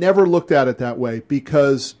 And I've never looked at it that way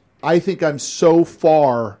because I think I'm so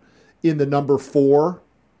far in the number 4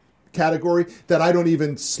 category that I don't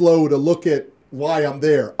even slow to look at why I'm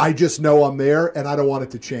there. I just know I'm there and I don't want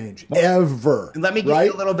it to change ever. Let me give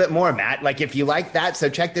you a little bit more, Matt. Like, if you like that, so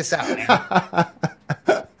check this out,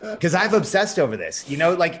 man. Because I've obsessed over this, you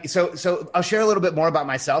know, like, so I'll share a little bit more about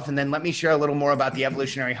myself, and then let me share a little more about the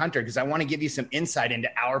evolutionary hunter, because I want to give you some insight into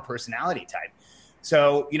our personality type.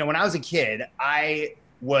 So, you know, when I was a kid, I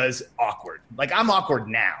was awkward. Like, I'm awkward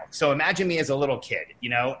now. So imagine me as a little kid, you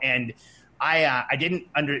know, and I didn't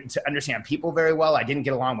understand people very well. I didn't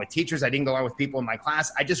get along with teachers. I didn't get along with people in my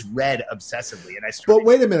class. I just read obsessively. And I started. But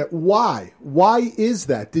wait a minute. Why? Why is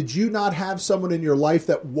that? Did you not have someone in your life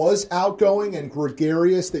that was outgoing and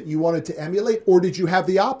gregarious that you wanted to emulate? Or did you have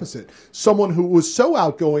the opposite? Someone who was so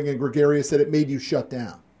outgoing and gregarious that it made you shut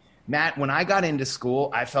down? Matt, when I got into school,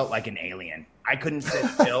 I felt like an alien. I couldn't sit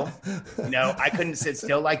still. You know, I couldn't sit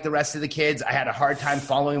still like the rest of the kids. I had a hard time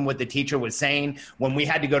following what the teacher was saying. When we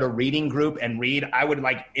had to go to reading group and read, I would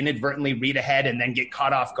like inadvertently read ahead and then get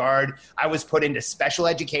caught off guard. I was put into special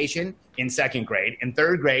education in 2nd grade. In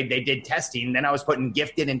 3rd grade, they did testing. Then I was put in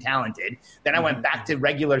gifted and talented. Then I went back to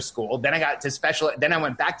regular school. Then I got to special. Then I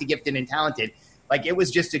went back to gifted and talented. Like, it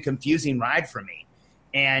was just a confusing ride for me.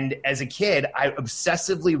 And as a kid, I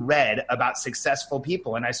obsessively read about successful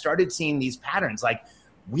people. And I started seeing these patterns, like,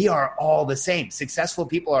 we are all the same. Successful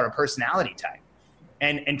people are a personality type.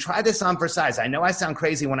 And try this on for size. I know I sound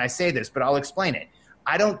crazy when I say this, but I'll explain it.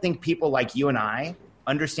 I don't think people like you and I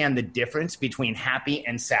understand the difference between happy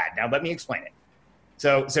and sad. Now, let me explain it.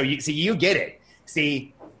 So you get it.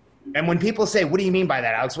 See, and when people say, what do you mean by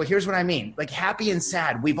that, Alex? Well, here's what I mean. Like, happy and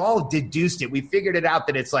sad, we've all deduced it. We figured it out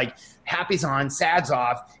that it's like happy's on, sad's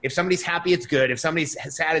off. If somebody's happy, it's good. If somebody's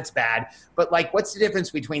sad, it's bad. But, like, what's the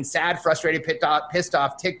difference between sad, frustrated, pissed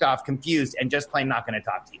off, ticked off, confused, and just plain not going to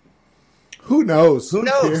talk to you? Who knows? Who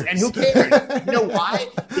knows? And who cares? You know why?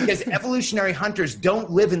 Because evolutionary hunters don't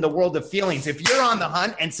live in the world of feelings. If you're on the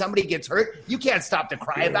hunt and somebody gets hurt, you can't stop to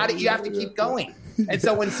cry about it. You have to keep going. And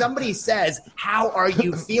so when somebody says, how are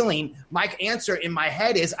you feeling? My answer in my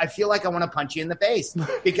head is, I feel like I want to punch you in the face,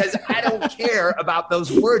 because I don't care about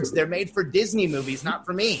those words. They're made for Disney movies, not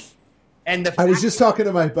for me. And I was just talking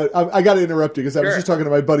to my buddy. I got to interrupt you because I was just talking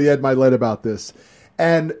to my buddy Ed Milet about this.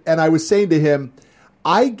 And I was saying to him,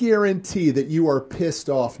 I guarantee that you are pissed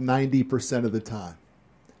off 90% of the time.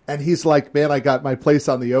 And he's like, man, I got my place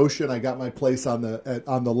on the ocean. I got my place on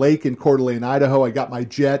the lake in Coeur d'Alene, Idaho. I got my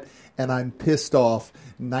jet, and I'm pissed off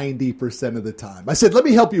 90% of the time. I said, let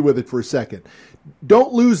me help you with it for a second.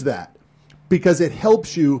 Don't lose that, because it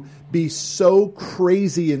helps you be so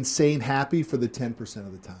crazy, insane happy for the 10%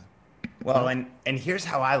 of the time. Well, and here's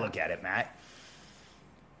how I look at it, Matt.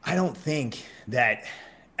 I don't think that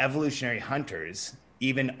evolutionary hunters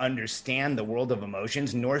even understand the world of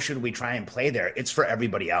emotions, nor should we try and play there. It's for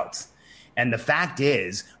everybody else. And the fact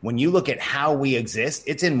is, when you look at how we exist,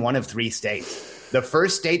 it's in one of 3 states. The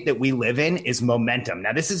first state that we live in is momentum.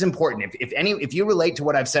 Now, this is important. If you relate to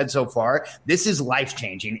what I've said so far, this is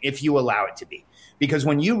life-changing if you allow it to be. Because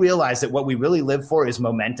when you realize that what we really live for is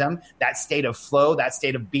momentum, that state of flow, that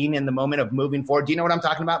state of being in the moment, of moving forward. Do you know what I'm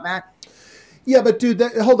talking about, Matt? Yeah, but dude,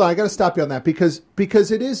 hold on. I got to stop you on that because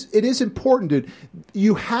it is important, dude.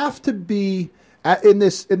 You have to be in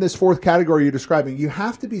this 4th category you're describing. You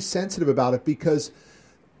have to be sensitive about it because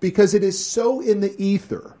it is so in the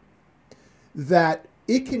ether that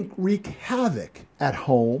it can wreak havoc at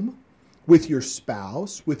home, with your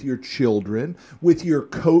spouse, with your children, with your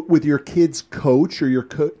kid's coach or your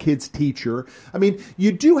kid's teacher. I mean,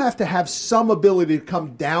 you do have to have some ability to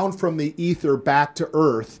come down from the ether back to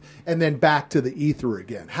earth and then back to the ether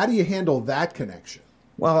again. How do you handle that connection?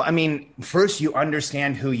 Well, I mean, first you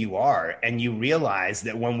understand who you are, and you realize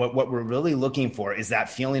that what we're really looking for is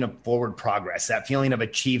that feeling of forward progress, that feeling of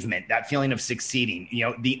achievement, that feeling of succeeding. You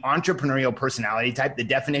know, the entrepreneurial personality type, the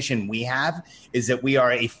definition we have is that we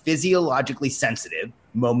are a physiologically sensitive,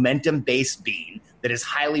 momentum-based being that is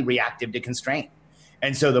highly reactive to constraint.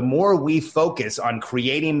 And so the more we focus on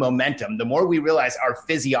creating momentum, the more we realize our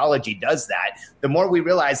physiology does that, the more we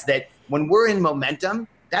realize that when we're in momentum,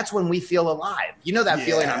 that's when we feel alive. You know that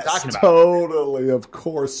feeling I'm talking about. Totally, of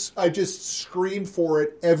course. I just scream for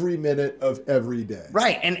it every minute of every day.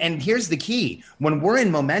 Right. And here's the key. When we're in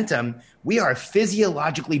momentum, we are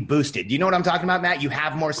physiologically boosted. You know what I'm talking about, Matt? You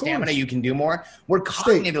have more stamina. You can do more. We're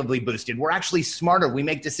cognitively boosted. We're actually smarter. We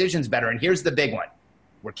make decisions better. And here's the big one.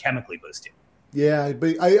 We're chemically boosted. Yeah,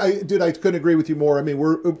 but I couldn't agree with you more. I mean,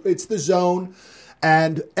 it's the zone.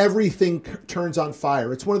 And everything turns on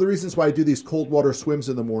fire. It's one of the reasons why I do these cold water swims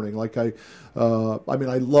in the morning. Like I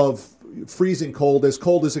love freezing cold as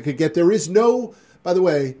it could get. There is no, by the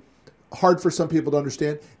way, hard for some people to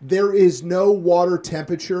understand, there is no water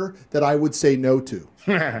temperature that I would say no to.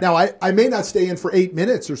 Now, I may not stay in for 8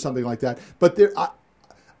 minutes or something like that, but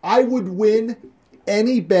I would win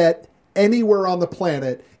any bet anywhere on the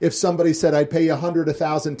planet if somebody said I'd pay you $100,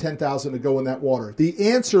 $1,000, $10,000 to go in that water.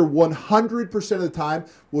 The answer 100% of the time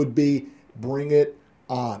would be bring it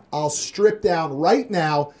on. I'll strip down right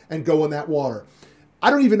now and go in that water. I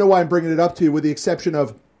don't even know why I'm bringing it up to you, with the exception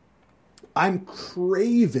of I'm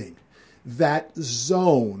craving that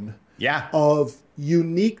zone of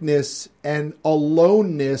uniqueness and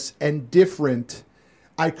aloneness and different.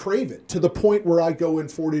 I crave it to the point where I go in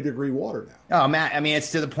 40-degree water now. Oh, Matt, I mean,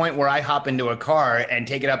 it's to the point where I hop into a car and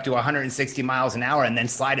take it up to 160 miles an hour and then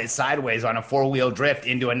slide it sideways on a four-wheel drift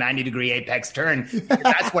into a 90-degree apex turn.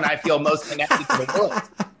 That's when I feel most connected to the world.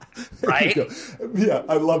 Right? Yeah,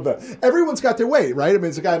 I love that. Everyone's got their way, right? I mean,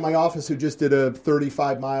 there's a guy in my office who just did a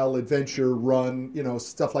 35-mile adventure run,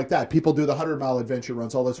 stuff like that. People do the 100-mile adventure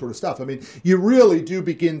runs, all that sort of stuff. I mean, you really do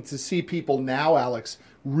begin to see people now, Alex,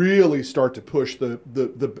 really start to push the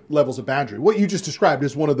levels of boundary. What you just described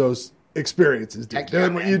is one of those experiences, dude.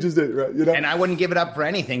 Doing what you just did, right? And I wouldn't give it up for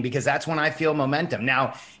anything, because that's when I feel momentum.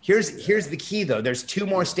 Now, here's the key, though. There's two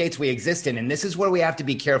more states we exist in, and this is where we have to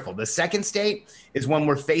be careful. The second state is when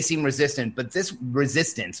we're facing resistance, but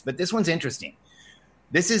this one's interesting.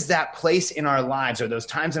 This is that place in our lives, or those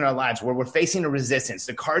times in our lives where we're facing a resistance.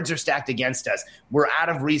 The cards are stacked against us. We're out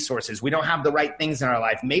of resources. We don't have the right things in our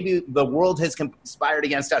life. Maybe the world has conspired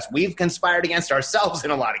against us. We've conspired against ourselves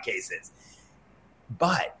in a lot of cases.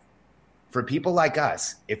 But for people like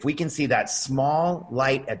us, if we can see that small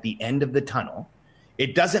light at the end of the tunnel,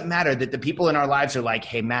 it doesn't matter that the people in our lives are like,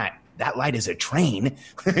 hey, Matt, that light is a train.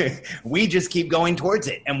 We just keep going towards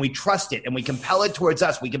it, and we trust it, and we compel it towards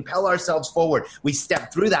us. We compel ourselves forward. We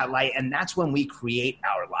step through that light, and that's when we create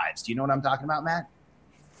our lives. Do you know what I'm talking about, Matt?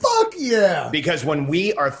 Fuck yeah. Because when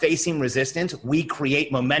we are facing resistance, we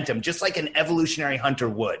create momentum, just like an evolutionary hunter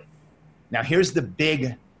would. Now, here's the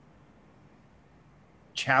big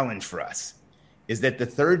challenge for us, is that the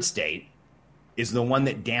third state is the one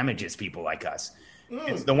that damages people like us.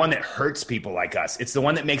 It's the one that hurts people like us. It's the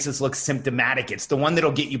one that makes us look symptomatic. It's the one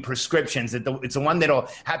that'll get you prescriptions. It's the one that'll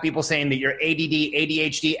have people saying that you're ADD,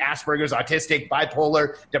 ADHD, Asperger's, autistic,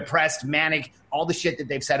 bipolar, depressed, manic, all the shit that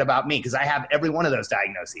they've said about me, because I have every one of those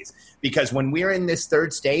diagnoses. Because when we're in this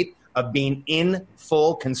third state of being in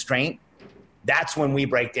full constraint, that's when we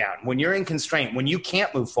break down. When you're in constraint, when you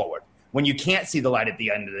can't move forward, when you can't see the light at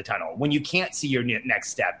the end of the tunnel, when you can't see your next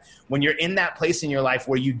step, when you're in that place in your life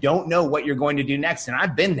where you don't know what you're going to do next. And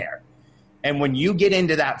I've been there. And when you get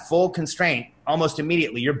into that full constraint, almost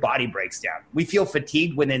immediately your body breaks down. We feel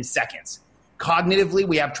fatigued within seconds. Cognitively,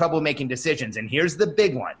 we have trouble making decisions. And here's the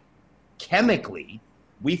big one. Chemically,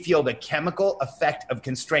 we feel the chemical effect of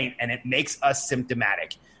constraint, and it makes us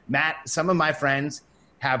symptomatic. Matt, some of my friends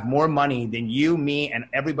have more money than you, me, and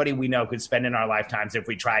everybody we know could spend in our lifetimes if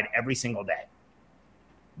we tried every single day.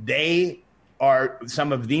 They are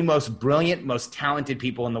some of the most brilliant, most talented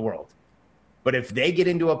people in the world. But if they get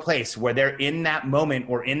into a place where they're in that moment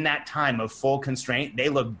or in that time of full constraint, they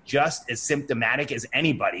look just as symptomatic as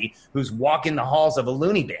anybody who's walking the halls of a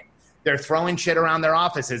loony bin. They're throwing shit around their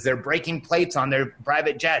offices. They're breaking plates on their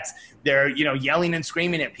private jets. They're, yelling and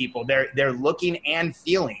screaming at people. They're looking and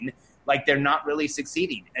feeling like they're not really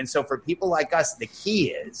succeeding. And so for people like us, the key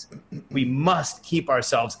is we must keep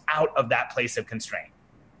ourselves out of that place of constraint.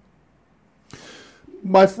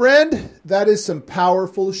 My friend, that is some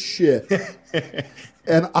powerful shit.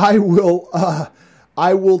 And I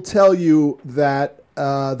will tell you that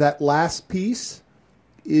that last piece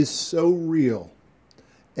is so real.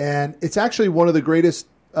 And it's actually one of the greatest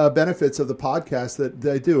benefits of the podcast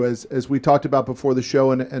that I do, as we talked about before the show,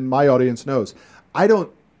 and my audience knows.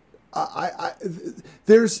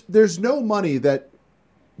 There's no money that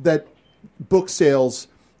book sales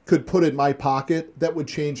could put in my pocket that would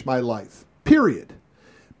change my life, period.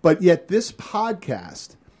 But yet this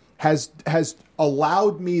podcast has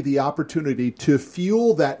allowed me the opportunity to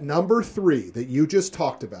fuel that number 3 that you just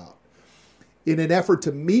talked about in an effort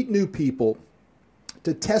to meet new people,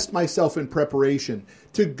 to test myself in preparation,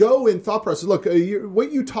 to go in thought process. Look,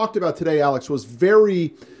 what you talked about today, Alex, was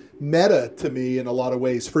very meta to me in a lot of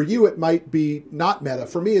ways. For you, it might be not meta.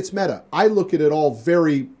 For me, it's meta. I look at it all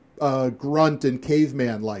very grunt and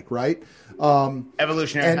caveman-like, right?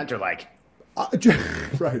 Evolutionary hunter-like.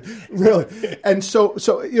 Right, really. And so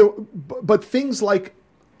but things like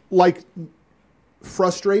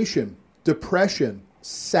frustration, depression,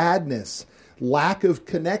 sadness, lack of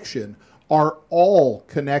connection are all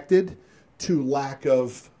connected to lack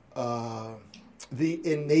of the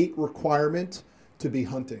innate requirement to be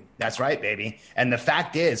hunting. That's right, baby. And the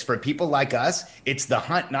fact is, for people like us, it's the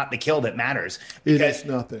hunt, not the kill, that matters. Because it is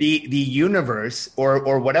nothing. The universe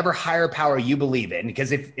or whatever higher power you believe in,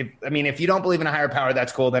 because if you don't believe in a higher power,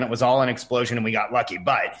 that's cool. Then it was all an explosion and we got lucky.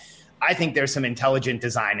 But I think there's some intelligent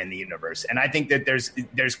design in the universe. And I think that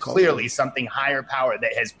there's clearly something higher power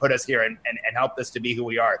that has put us here and helped us to be who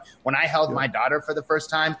we are. When I held my daughter for the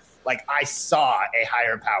first time, like, I saw a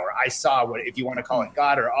higher power. I saw what, if you want to call it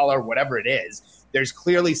God or Allah or whatever it is, there's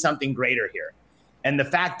clearly something greater here. And the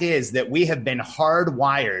fact is that we have been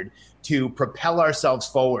hardwired to propel ourselves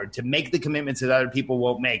forward, to make the commitments that other people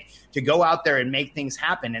won't make, to go out there and make things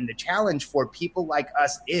happen. And the challenge for people like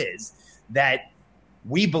us is that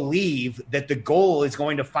we believe that the goal is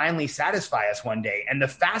going to finally satisfy us one day. And the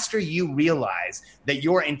faster you realize that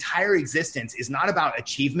your entire existence is not about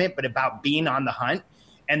achievement, but about being on the hunt,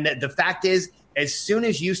 and that the fact is, as soon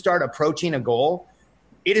as you start approaching a goal,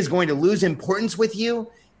 it is going to lose importance with you,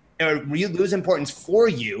 or lose importance for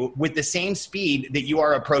you with the same speed that you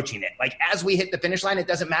are approaching it. Like, as we hit the finish line, it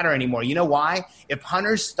doesn't matter anymore. You know why? If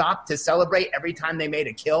hunters stopped to celebrate every time they made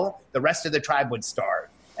a kill, the rest of the tribe would starve.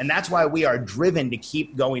 And that's why we are driven to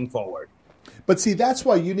keep going forward. But see, that's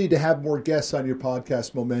why you need to have more guests on your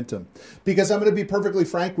podcast, Momentum. Because I'm going to be perfectly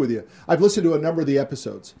frank with you. I've listened to a number of the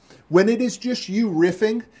episodes. When it is just you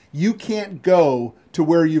riffing, you can't go to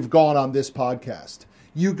where you've gone on this podcast.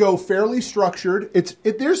 You go fairly structured.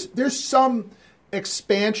 There's some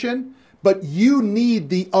expansion, but you need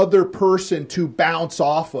the other person to bounce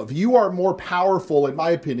off of. You are more powerful, in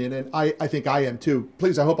my opinion, and I think I am too.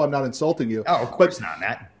 Please, I hope I'm not insulting you. Oh, of course not,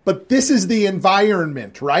 Matt. But this is the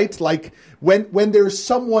environment, right? Like, when there's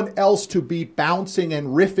someone else to be bouncing and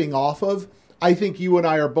riffing off of, I think you and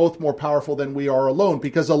I are both more powerful than we are alone,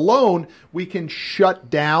 because alone we can shut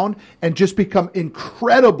down and just become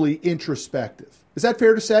incredibly introspective. Is that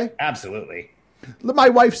fair to say? Absolutely. My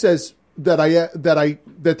wife says that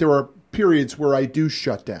there are periods where I do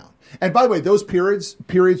shut down. And by the way, those periods,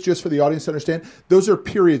 just for the audience to understand, those are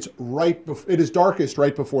periods it is darkest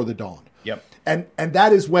right before the dawn. Yep. And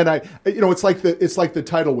that is when it's like the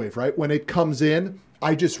tidal wave, right? When it comes in,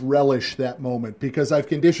 I just relish that moment because I've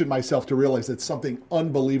conditioned myself to realize that something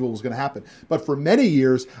unbelievable is going to happen. But for many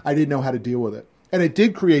years, I didn't know how to deal with it. And it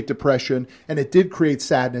did create depression, and it did create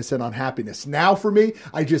sadness and unhappiness. Now for me,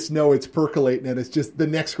 I just know it's percolating, and it's just the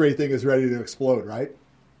next great thing is ready to explode, right?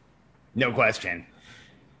 No question.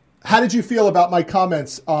 How did you feel about my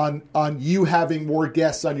comments on you having more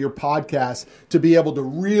guests on your podcast to be able to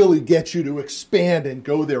really get you to expand and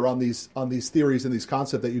go there on these theories and these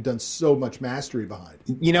concepts that you've done so much mastery behind?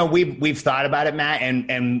 You know, we've thought about it, Matt,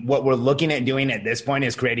 and what we're looking at doing at this point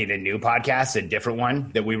is creating a new podcast, a different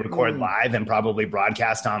one that we record live and probably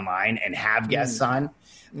broadcast online and have guests on.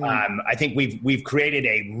 I think we've created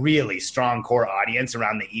a really strong core audience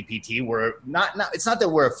around the EPT. We're not it's not that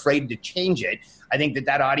we're afraid to change it. I think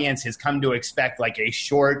that audience has come to expect like a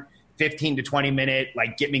short 15 to 20 minute,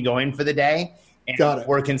 like, get me going for the day. And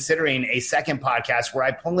we're considering a second podcast where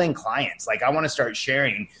I pull in clients. Like, I want to start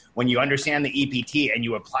sharing, when you understand the EPT and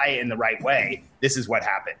you apply it in the right way, this is what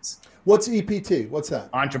happens. What's EPT? What's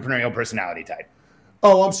that? Entrepreneurial personality type.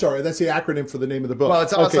 Oh, I'm sorry. That's the acronym for the name of the book. Well,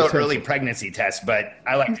 it's also an early pregnancy test, but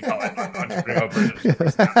I like to call it entrepreneurial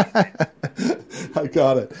personality. I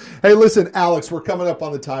got it. Hey, listen, Alex, we're coming up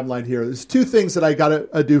on the timeline here. There's two things that I got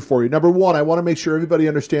to do for you. Number one, I want to make sure everybody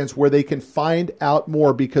understands where they can find out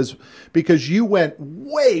more because you went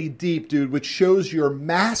way deep, dude, which shows your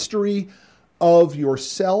mastery of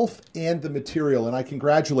yourself and the material, and I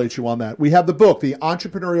congratulate you on that. We have the book, The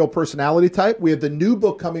Entrepreneurial Personality Type. We have the new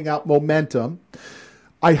book coming out, Momentum.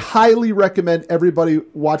 I highly recommend everybody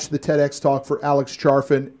watch the TEDx talk for Alex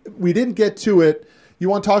Charfen. We didn't get to it. You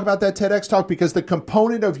want to talk about that TEDx talk? Because the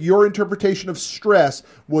component of your interpretation of stress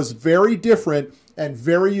was very different and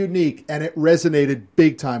very unique, and it resonated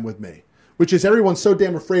big time with me, which is everyone's so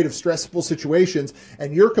damn afraid of stressful situations.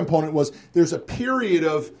 And your component was there's a period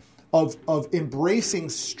of of embracing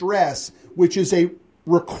stress, which is a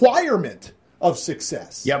requirement of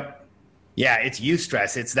success. Yep. Yeah, it's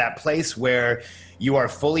eustress. It's that place where you are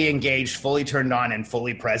fully engaged, fully turned on, and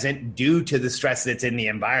fully present due to the stress that's in the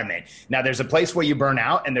environment. Now, there's a place where you burn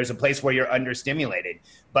out, and there's a place where you're understimulated.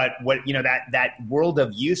 But that world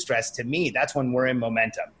of eustress, to me, that's when we're in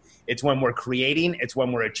momentum. It's when we're creating. It's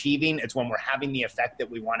when we're achieving. It's when we're having the effect that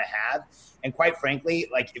we want to have. And quite frankly,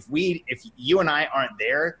 like if you and I aren't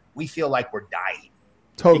there, we feel like we're dying.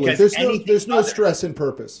 Totally. There's no stress in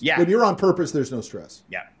purpose. Yeah. When you're on purpose, there's no stress.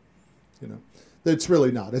 Yeah. It's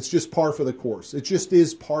really not. It's just par for the course. It just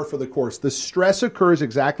is par for the course. The stress occurs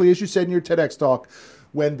exactly as you said in your TEDx talk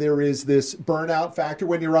when there is this burnout factor,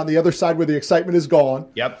 when you're on the other side where the excitement is gone.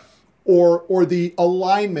 Yep. Or the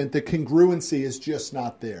alignment, the congruency is just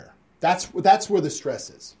not there. That's where the stress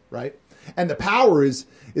is, right? And the power is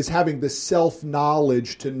having the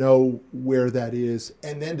self-knowledge to know where that is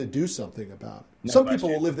and then to do something about it. Some people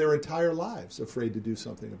will live their entire lives afraid to do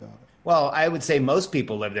something about it. Well, I would say most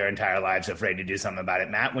people live their entire lives afraid to do something about it,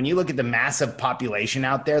 Matt. When you look at the massive population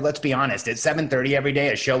out there, let's be honest, at 7:30 every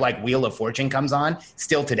day, a show like Wheel of Fortune comes on,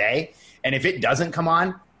 still today. And if it doesn't come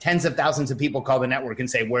on, tens of thousands of people call the network and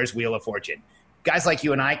say, where's Wheel of Fortune? Guys like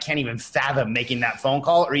you and I can't even fathom making that phone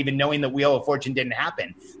call or even knowing the Wheel of Fortune didn't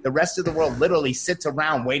happen. The rest of the world literally sits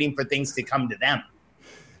around waiting for things to come to them.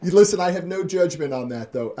 Listen, I have no judgment on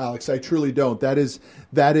that, though, Alex. I truly don't. That is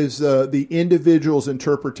the individual's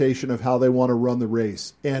interpretation of how they want to run the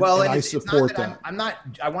race, and I support that.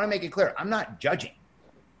 I want to make it clear. I'm not judging,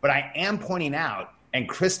 but I am pointing out and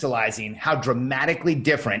crystallizing how dramatically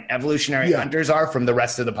different evolutionary hunters are from the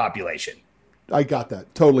rest of the population. I got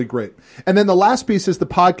that. Totally great. And then the last piece is the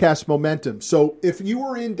podcast momentum. So if you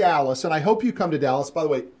were in Dallas, and I hope you come to Dallas, by the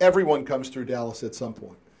way, everyone comes through Dallas at some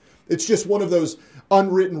point. It's just one of those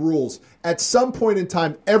unwritten rules. At some point in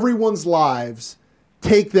time, everyone's lives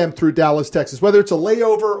take them through Dallas, Texas. Whether it's a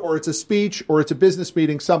layover or it's a speech or it's a business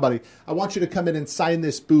meeting, somebody, I want you to come in and sign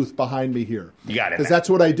this booth behind me here. You got it. Because that's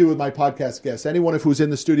what I do with my podcast guests. Anyone who's in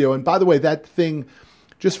the studio. And by the way, that thing,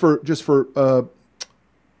 just for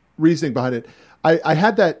reasoning behind it, I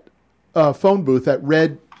had that phone booth, that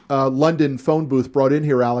red London phone booth brought in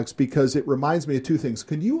here, Alex, because it reminds me of two things.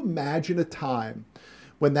 Can you imagine a time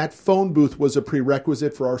when that phone booth was a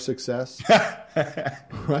prerequisite for our success?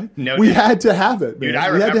 Right? No, we had to have it. Dude, I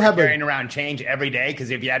remember carrying around change every day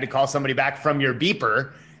because if you had to call somebody back from your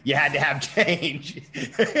beeper, you had to have change.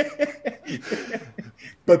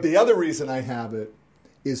 But the other reason I have it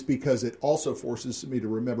is because it also forces me to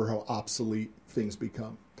remember how obsolete things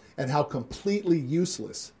become and how completely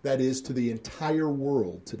useless that is to the entire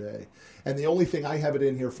world today. And the only thing I have it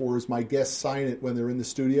in here for is my guests sign it when they're in the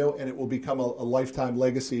studio, and it will become a lifetime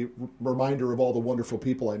legacy reminder of all the wonderful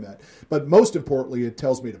people I met. But most importantly, it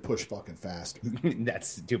tells me to push fucking faster.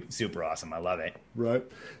 That's super awesome. I love it. Right.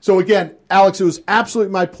 So again, Alex, it was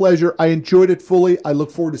absolutely my pleasure. I enjoyed it fully. I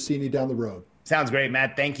look forward to seeing you down the road. Sounds great,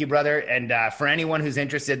 Matt. Thank you, brother. And for anyone who's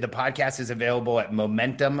interested, the podcast is available at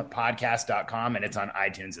momentumpodcast.com, and it's on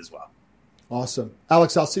iTunes as well. Awesome.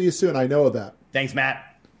 Alex, I'll see you soon. I know of that. Thanks, Matt.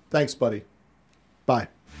 Thanks, buddy. Bye.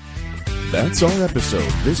 That's our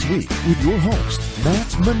episode this week with your host, Matt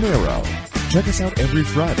Manero. Check us out every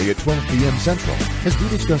Friday at 12 p.m. Central as we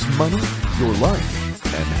discuss money, your life,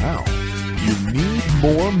 and how you need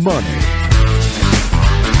more money.